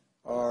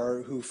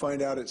who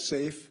find out it's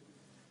safe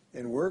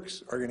and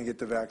works are going to get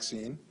the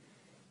vaccine.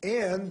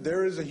 And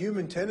there is a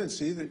human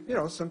tendency that, you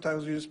know,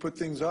 sometimes we just put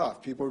things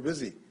off. People are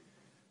busy.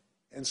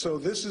 And so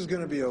this is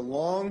going to be a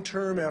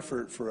long-term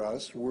effort for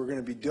us. We're going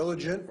to be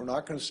diligent. We're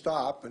not going to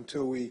stop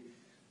until we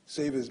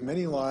save as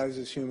many lives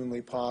as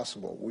humanly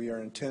possible. We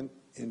are intent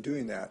in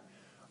doing that.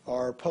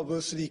 Our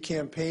publicity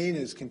campaign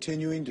is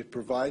continuing to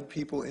provide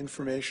people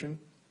information.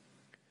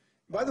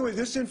 By the way,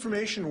 this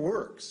information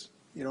works.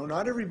 You know,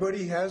 not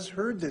everybody has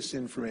heard this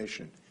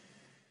information.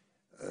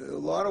 A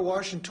lot of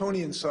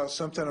Washingtonians saw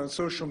something on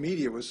social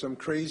media with some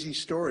crazy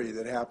story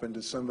that happened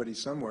to somebody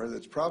somewhere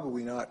that's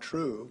probably not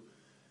true.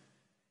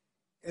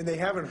 And they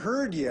haven't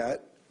heard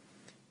yet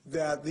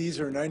that these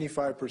are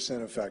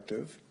 95%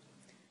 effective.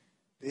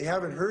 They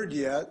haven't heard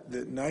yet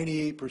that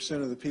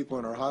 98% of the people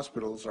in our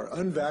hospitals are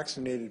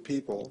unvaccinated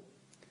people.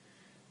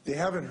 They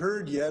haven't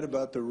heard yet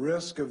about the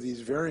risk of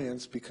these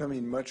variants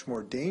becoming much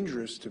more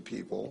dangerous to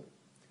people.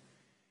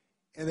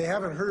 And they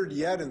haven't heard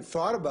yet and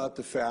thought about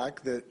the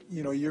fact that,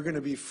 you know, you're going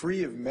to be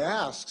free of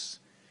masks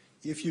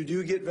if you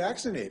do get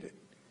vaccinated.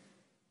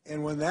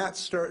 And when that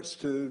starts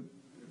to,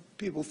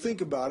 people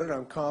think about it,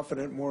 I'm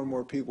confident more and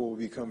more people will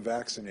become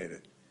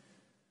vaccinated.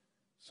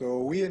 So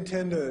we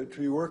intend to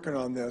be working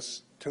on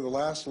this till the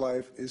last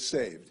life is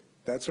saved.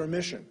 That's our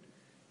mission.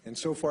 And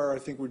so far, I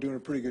think we're doing a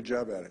pretty good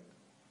job at it.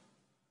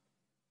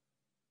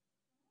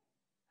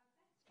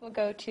 We'll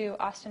go to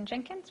Austin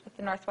Jenkins with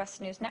the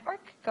Northwest News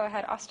Network. Go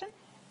ahead, Austin.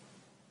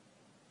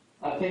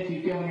 Thank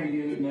you, Governor.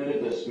 You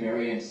noted those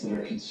variants that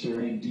are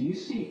concerning. Do you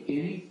see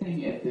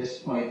anything at this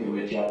point that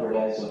would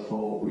jeopardize a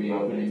full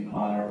reopening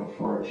on or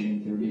before June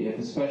 30th,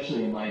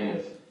 especially in light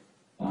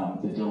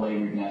of the delay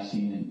we've now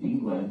seen in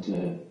England,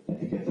 I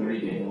think a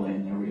 30-day delay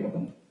in their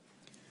reopening?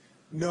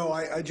 No,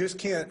 I just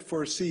can't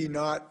foresee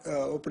not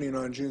opening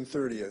on June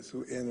 30th.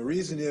 And the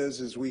reason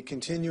is we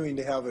continuing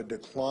to have a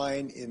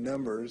decline in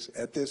numbers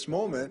at this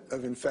moment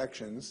of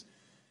infections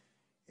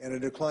and a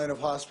decline of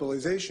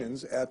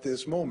hospitalizations at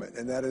this moment.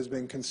 And that has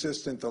been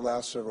consistent the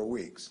last several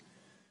weeks.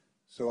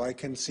 So I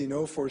can see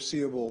no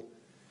foreseeable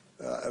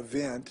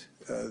event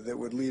that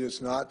would lead us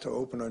not to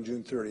open on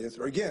June 30th,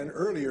 or again,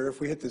 earlier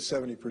if we hit the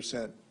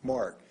 70%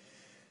 mark.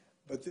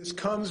 But this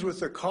comes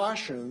with a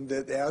caution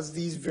that as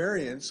these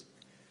variants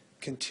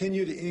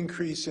continue to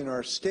increase in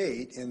our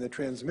state and the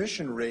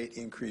transmission rate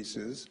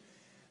increases,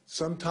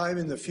 sometime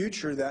in the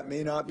future that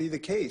may not be the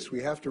case.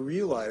 We have to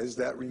realize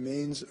that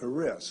remains a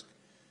risk.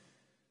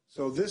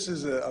 So this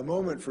is a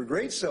moment for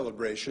great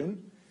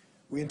celebration.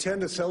 We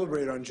intend to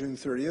celebrate on June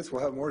 30th.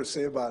 We'll have more to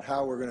say about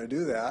how we're going to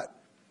do that,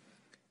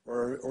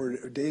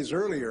 or days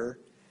earlier.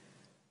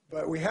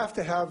 But we have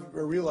to have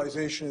a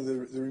realization of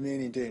the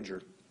remaining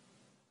danger.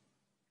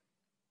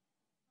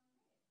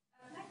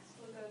 Next,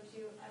 we'll go to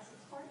Essex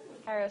Gordon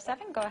with Cairo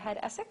 7. Go ahead,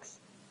 Essex.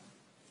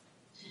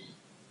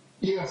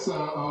 Yes,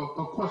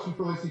 a question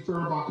for Lacey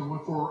Farabach and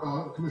one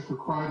for Commissioner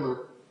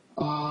Kreidler.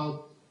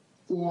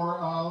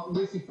 For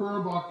Lacey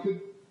Farabach,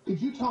 could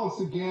you tell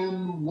us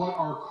again what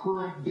our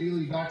current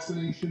daily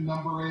vaccination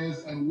number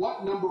is, and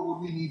what number would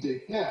we need to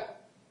hit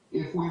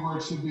if we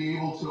were to be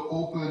able to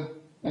open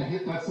and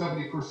hit that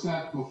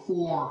 70%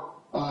 before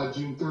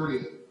June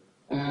 30th?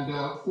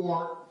 And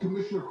for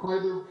Commissioner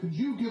Kreidler, could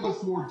you give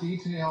us more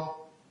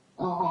detail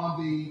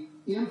on the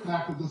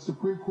impact of the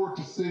Supreme Court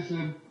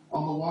decision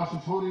on the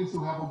Washingtonians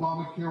who have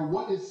Obamacare?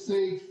 What is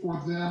saved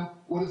for them?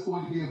 What is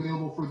going to be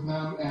available for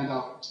them and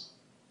others?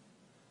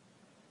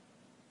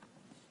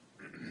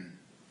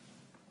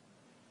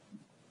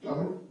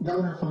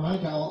 Governor, from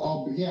Mike,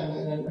 I'll begin.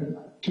 And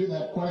to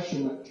that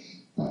question,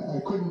 I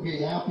couldn't be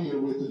happier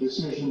with the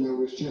decision that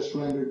was just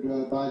rendered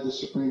by the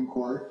Supreme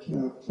Court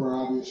for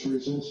obvious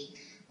reasons.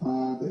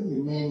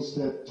 It means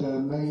that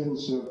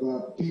millions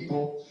of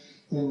people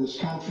in this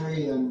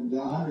country and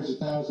hundreds of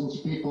thousands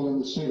of people in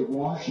the state of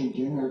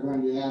Washington are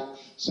going to have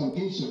some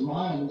peace of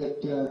mind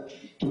that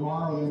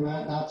tomorrow they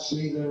might not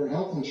see their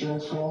health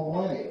insurance go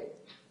away.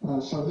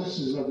 So this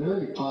is a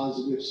very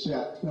positive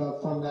step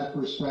from that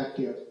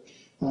perspective.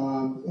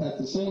 At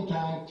the same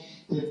time,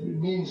 it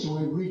means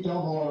we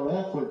redouble our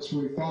efforts.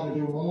 We've got to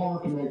do more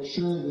to make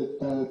sure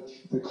that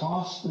the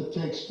cost that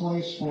takes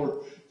place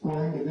for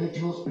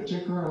individuals,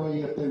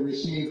 particularly if they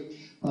receive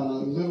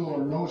little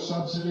or no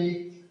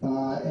subsidy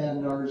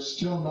and are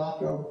still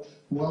not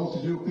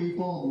well-to-do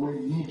people,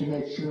 we need to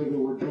make sure that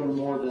we're doing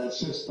more to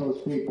assist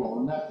those people.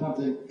 And that's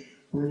something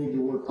we need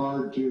to work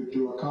hard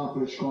to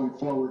accomplish going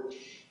forward.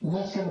 And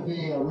that's going to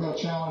be a real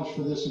challenge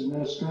for this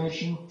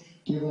administration,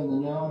 given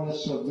the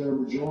narrowness of their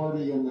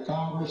majority in the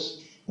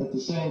Congress. At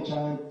the same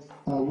time,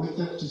 with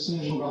this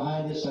decision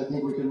behind us, I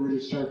think we can really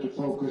start to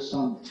focus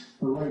on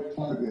the right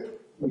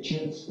target, which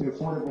is the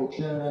Affordable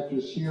Care Act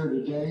is here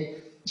today.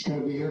 It's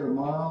going to be here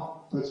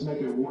tomorrow. Let's make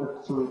it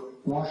work for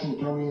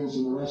Washingtonians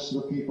and the rest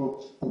of the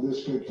people of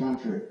this good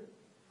country.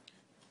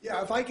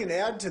 Yeah, if I can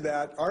add to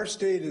that, our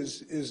state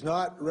is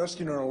not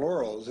resting on our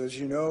laurels. As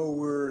you know,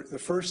 we're the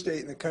first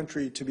state in the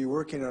country to be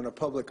working on a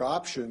public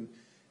option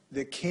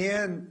that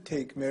can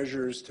take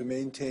measures to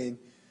maintain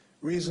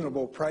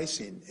reasonable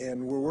pricing.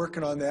 And we're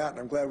working on that, and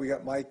I'm glad we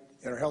got Mike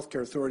and our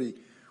healthcare authority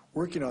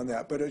working on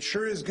that. But it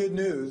sure is good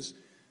news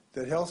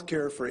that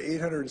healthcare for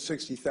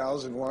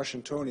 860,000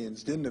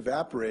 Washingtonians didn't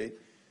evaporate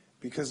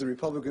because the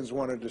Republicans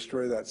want to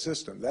destroy that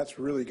system. That's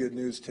really good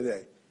news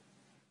today.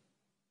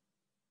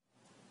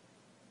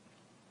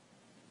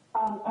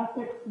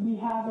 Essex, we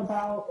have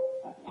about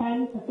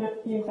 10 to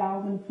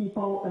 15,000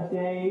 people a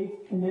day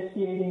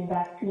initiating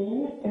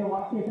vaccines in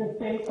Washington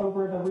state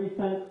over the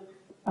recent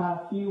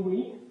few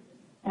weeks.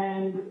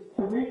 And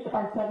to reach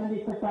our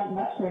 70%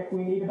 metric,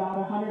 we need about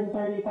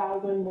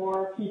 130,000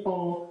 more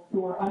people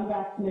who are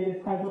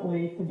unvaccinated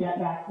presently to get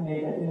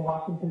vaccinated in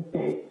Washington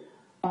state.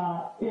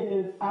 It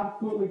is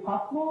absolutely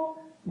possible.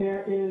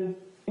 There is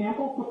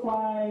ample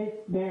supply,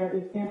 there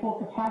is ample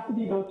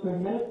capacity both to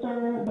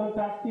administer those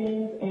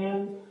vaccines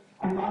and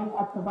among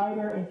our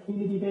provider and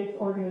community-based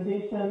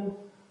organizations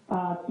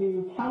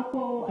to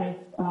counsel and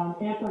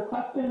answer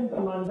questions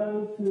among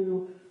those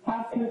who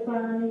have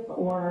concerns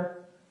or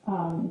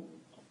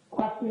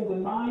questions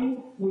in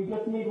mind. We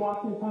just need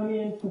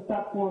Washingtonians to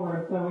step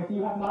forward. So if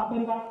you have not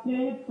been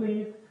vaccinated,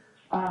 please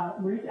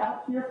reach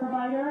out to your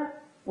provider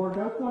or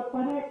go to a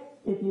clinic.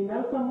 If you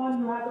know someone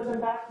who hasn't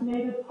been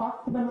vaccinated,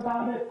 talk to them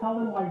about it. Tell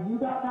them why you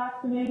got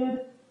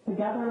vaccinated.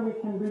 Together we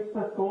can reach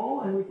this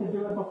goal, and we can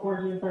do it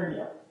before June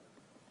 30th.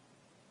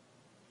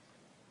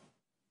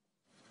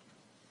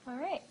 All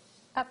right.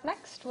 Up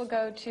next, we'll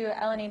go to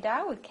Eleni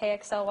Dow with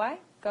KXLY.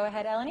 Go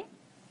ahead, Eleni.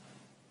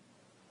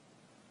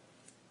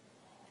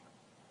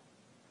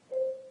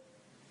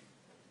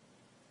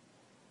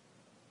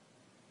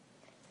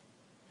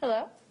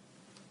 Hello.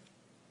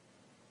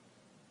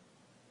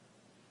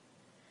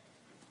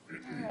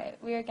 All right,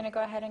 we are going to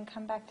go ahead and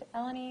come back to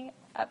Eleni.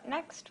 Up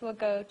next, we'll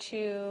go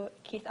to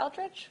Keith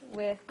Eldridge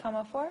with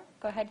Como 4.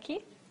 Go ahead,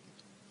 Keith.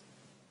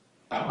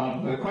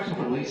 A question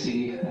for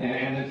Lacey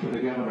and then for the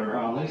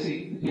governor.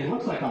 Lacey, it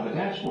looks like on the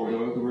dashboard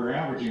we're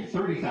averaging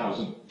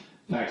 30,000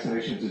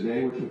 vaccinations a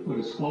day, which would put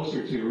us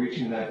closer to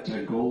reaching that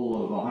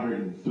goal of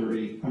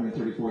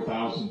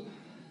 134,000.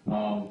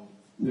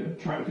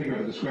 Trying to figure out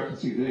the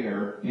discrepancy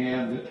there.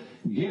 And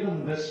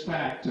given this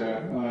fact,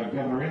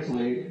 Governor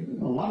Inslee,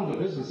 a lot of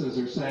the businesses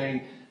are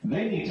saying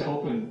they need to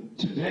open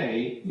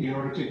today in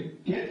order to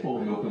get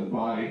fully open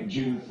by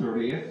June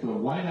 30th.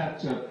 Why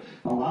not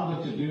allow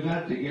them to do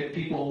that, to get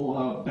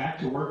people back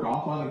to work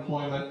off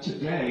unemployment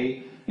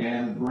today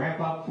and ramp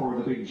up for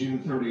the big June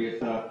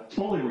 30th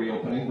fully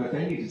reopening, but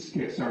they need to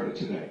get started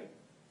today?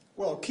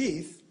 Well,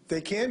 Keith, they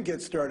can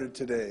get started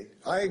today.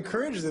 I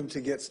encourage them to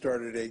get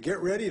started today. Get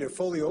ready to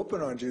fully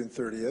open on June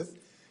 30th.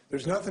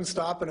 There's nothing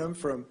stopping them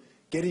from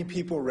getting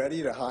people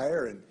ready to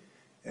hire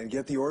and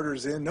get the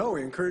orders in. No,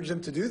 we encourage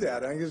them to do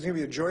that. I think there's going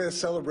to be a joyous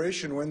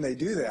celebration when they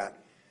do that.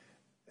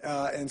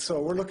 And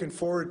so we're looking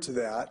forward to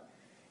that.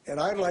 And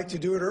I'd like to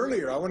do it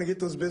earlier. I want to get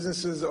those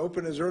businesses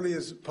open as early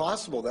as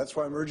possible. That's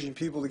why I'm urging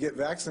people to get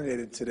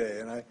vaccinated today.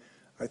 And I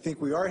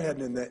think we are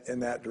heading in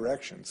that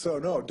direction. So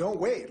no, don't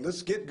wait.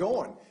 Let's get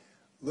going.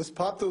 Let's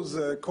pop those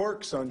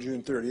corks on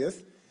June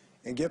 30th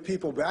and get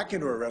people back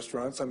into our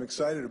restaurants. I'm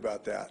excited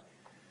about that,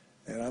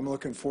 and I'm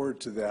looking forward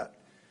to that.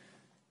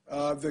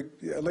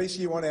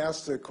 Lacey, you want to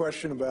ask the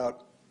question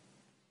about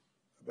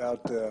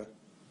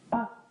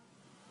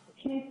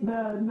Keith,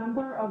 the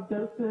number of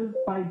doses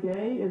by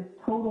day is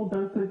total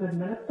doses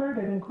administered.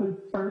 It includes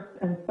first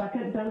and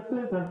second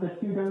doses of the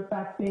 2-dose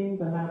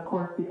vaccines, and then, of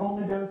course, the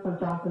only dose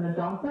of Johnson &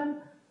 Johnson.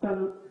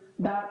 So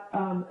that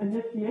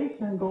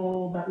initiation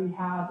goal that we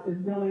have is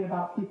really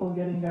about people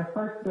getting their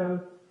first dose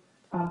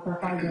for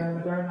Pfizer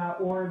and Moderna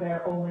or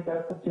their only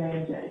dose of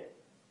J&J.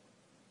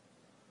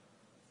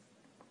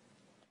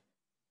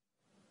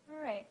 All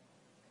right.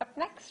 Up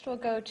next, we'll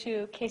go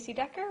to Casey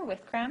Decker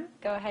with CREM.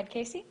 Go ahead,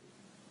 Casey.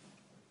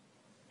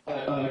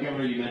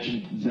 Governor, you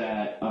mentioned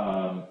that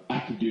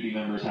active duty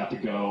members have to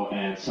go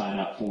and sign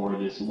up for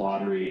this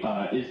lottery.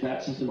 Is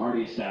that system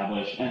already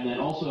established? And then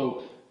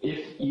also,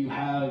 if you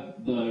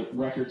have the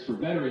records for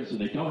veterans so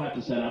they don't have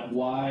to set up,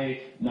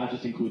 why not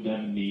just include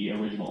them in the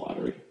original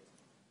lottery?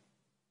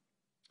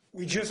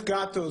 We just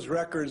got those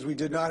records. We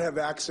did not have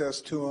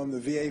access to them. The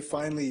VA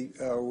finally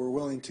were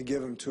willing to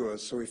give them to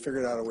us, so we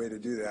figured out a way to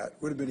do that.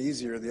 Would have been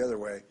easier the other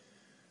way.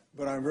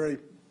 But I'm very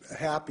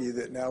happy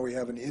that now we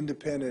have an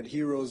independent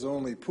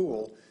heroes-only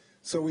pool.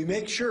 So we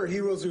make sure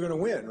heroes are going to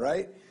win,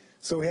 right?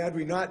 So had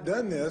we not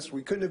done this,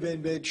 we couldn't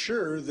have made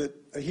sure that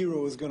a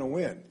hero was going to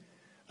win.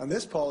 On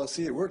this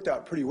policy, it worked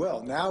out pretty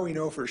well. Now we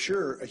know for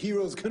sure a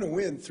hero is going to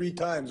win 3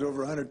 times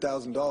over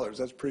 $100,000.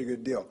 That's a pretty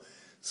good deal.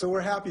 So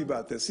we're happy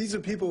about this. These are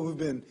people who've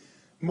been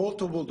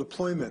multiple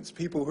deployments,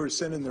 people who are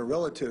sending their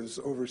relatives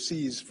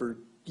overseas for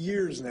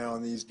years now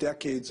in these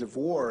decades of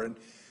war. And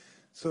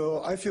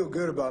so I feel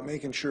good about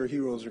making sure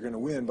heroes are going to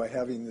win by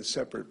having this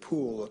separate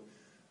pool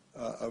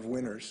of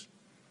winners.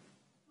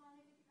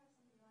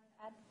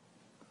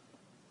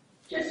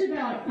 Just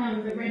about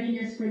the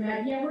readiness for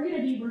that. Yeah, we're going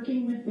to be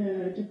working with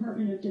the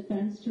Department of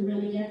Defense to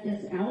really get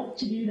this out,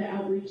 to do the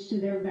outreach to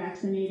their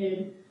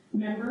vaccinated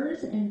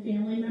members and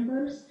family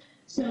members.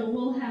 So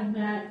we'll have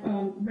that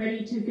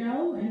ready to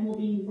go, and we'll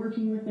be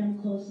working with them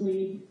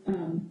closely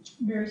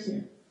very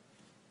soon.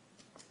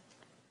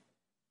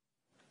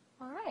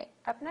 All right,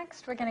 up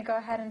next, we're going to go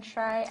ahead and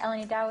try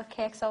Eleni Dow with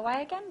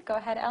KXLY again. Go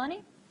ahead,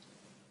 Eleni.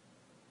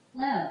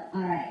 Hello.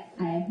 All right.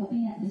 I am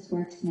hoping that this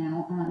works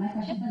now. My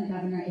question for the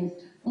governor is,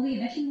 will the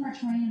eviction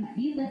moratorium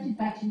be lifted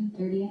by June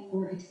 30th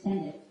or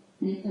extended?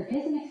 And if there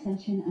is an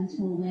extension,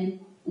 until when?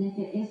 And if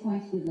it is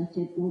going to be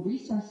lifted, will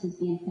resources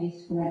be in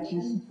place for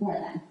renters before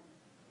then?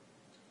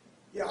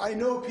 Yeah, I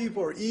know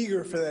people are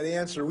eager for that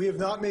answer. We have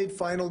not made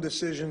final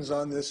decisions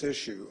on this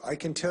issue. I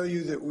can tell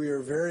you that we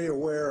are very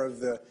aware of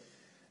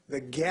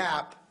the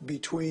gap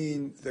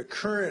between the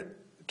current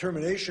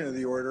termination of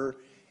the order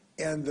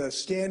and the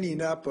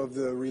standing up of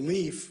the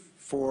relief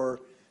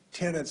for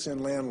tenants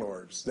and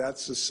landlords.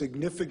 That's a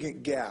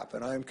significant gap,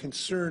 and I'm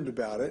concerned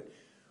about it.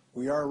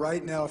 We are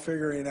right now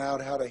figuring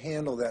out how to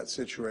handle that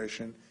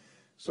situation.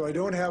 So I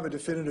don't have a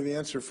definitive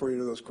answer for you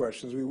to those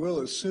questions. We will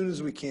as soon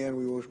as we can.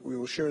 We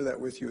will share that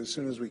with you as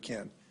soon as we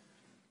can.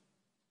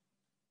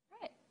 All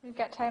right, we've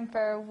got time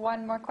for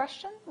one more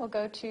question. We'll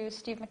go to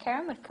Steve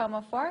McCarron with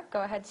Como 4.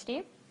 Go ahead,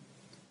 Steve.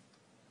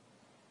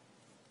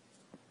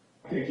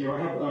 Thank you.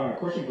 I have a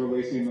question for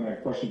Lacey and a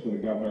question for the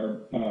governor.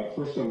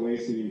 First to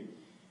Lacey,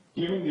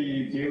 given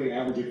the daily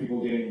average of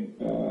people getting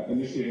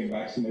initiating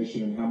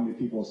vaccination and how many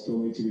people still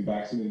need to be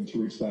vaccinated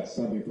to reach that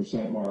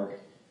 70% mark,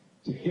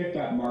 to hit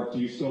that mark, do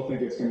you still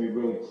think it's going to be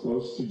really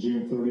close to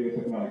June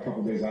 30th, if not a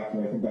couple days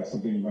after? I think that's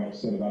something you might have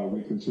said about a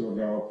week or two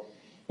ago.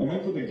 And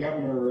then for the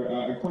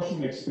governor, a question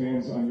that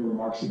expands on your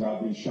remarks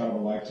about the Shot of a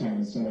Lifetime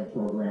incentive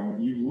program.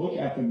 When you look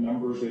at the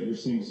numbers that you're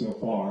seeing so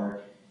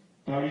far,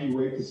 how do you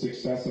rate the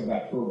success of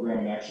that program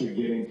and actually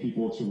getting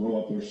people to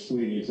roll up their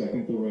sleeves? I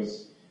think there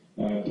was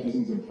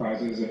dozens of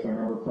prizes, if I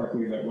remember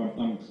correctly, that went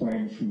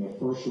unclaimed from the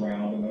first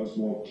round, and those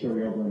will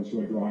carry over into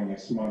a drawing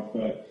next month.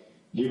 But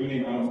given the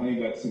amount of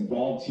money that's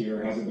involved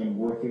here, has it been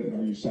worth it, and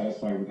are you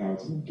satisfied with how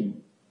it's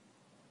looking?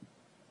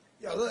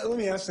 Yeah, let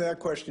me answer that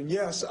question.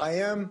 Yes, I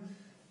am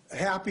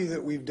happy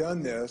that we've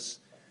done this.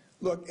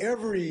 Look,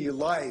 every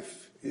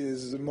life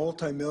is a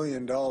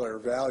multi-million-dollar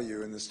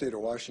value in the state of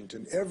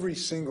Washington. Every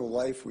single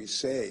life we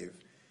save.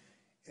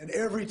 And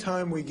every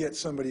time we get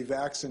somebody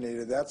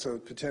vaccinated, that's a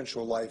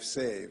potential life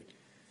saved.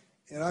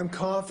 And I'm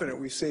confident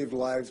we saved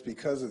lives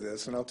because of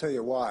this, and I'll tell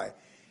you why.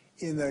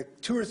 In the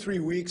 2 or 3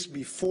 weeks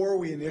before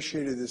we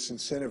initiated this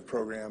incentive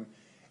program,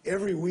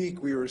 every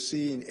week we were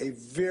seeing a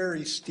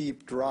very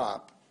steep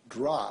drop,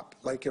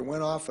 like it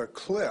went off a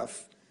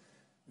cliff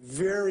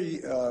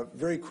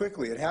very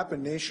quickly. It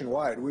happened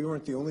nationwide. We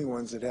weren't the only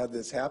ones that had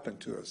this happen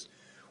to us.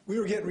 We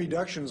were getting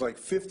reductions like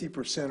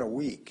 50% a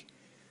week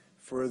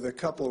for the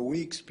couple of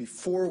weeks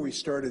before we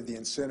started the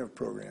incentive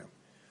program.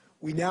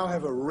 We now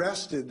have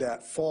arrested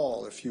that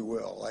fall, if you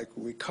will, like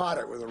we caught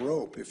it with a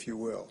rope, if you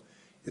will.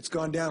 It's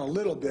gone down a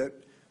little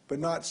bit, but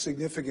not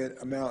significant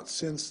amounts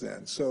since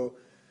then. So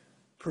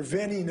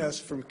preventing us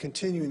from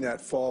continuing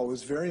that fall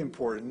was very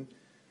important.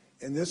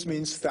 And this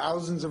means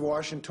thousands of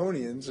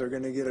Washingtonians are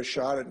going to get a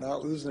shot at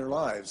not losing their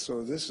lives.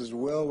 So this is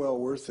well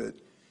worth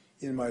it,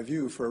 in my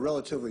view, for a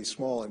relatively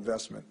small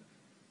investment.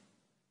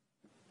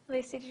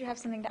 Lacey, did you have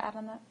something to add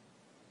on that?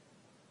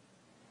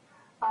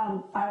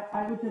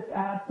 I would just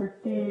add for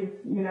Steve,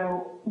 you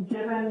know,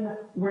 given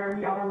where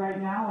we are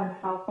right now and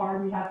how far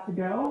we have to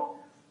go,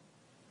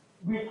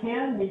 we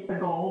can meet the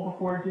goal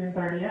before June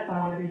 30th. I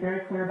want to be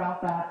very clear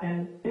about that.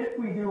 And if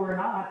we do or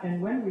not,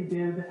 and when we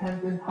do,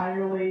 depends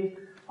entirely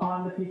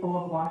on the people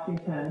of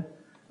Washington.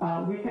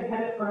 We could hit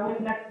it early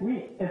next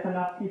week if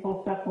enough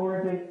people step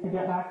forward to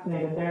get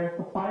vaccinated. There's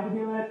supply to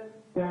do it,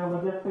 there are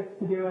logistics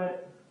to do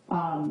it,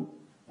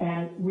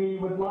 and we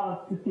would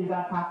love to see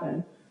that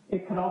happen.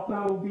 It could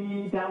also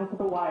be down to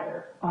the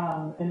wire,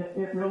 and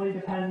it really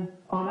depends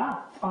on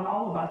us, on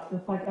all of us,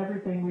 just like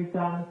everything we've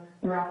done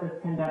throughout this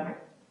pandemic.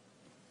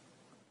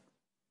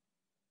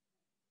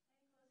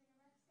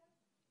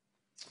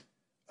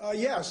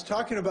 Yes,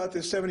 talking about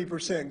this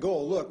 70%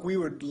 goal, look, we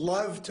would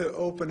love to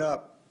open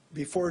up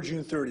before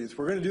June 30th.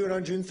 We're going to do it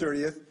on June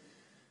 30th.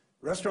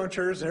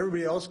 Restaurateurs and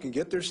everybody else can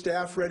get their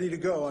staff ready to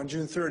go on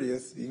June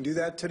 30th. You can do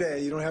that today.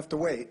 You don't have to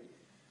wait.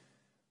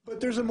 But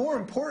there's a more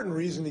important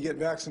reason to get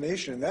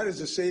vaccination, and that is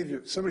to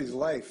save somebody's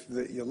life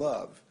that you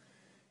love.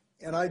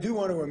 And I do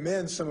want to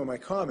amend some of my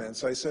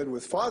comments. I said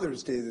with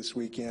Father's Day this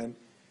weekend,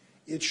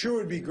 it sure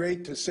would be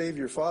great to save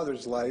your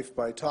father's life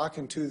by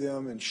talking to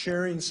them and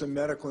sharing some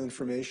medical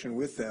information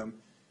with them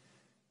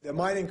that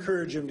might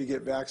encourage them to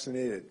get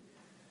vaccinated.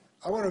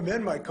 I want to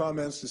amend my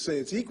comments to say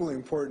it's equally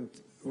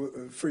important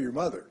for your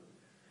mother.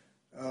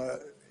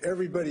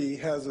 Everybody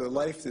has a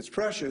life that's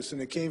precious,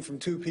 and it came from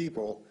 2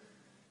 people.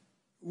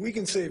 We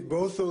can save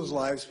both those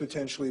lives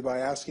potentially by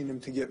asking them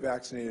to get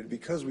vaccinated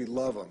because we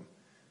love them.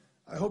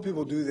 I hope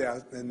people do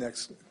that in the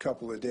next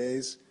couple of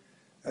days.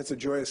 That's a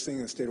joyous thing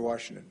in the state of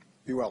Washington.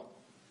 Be well.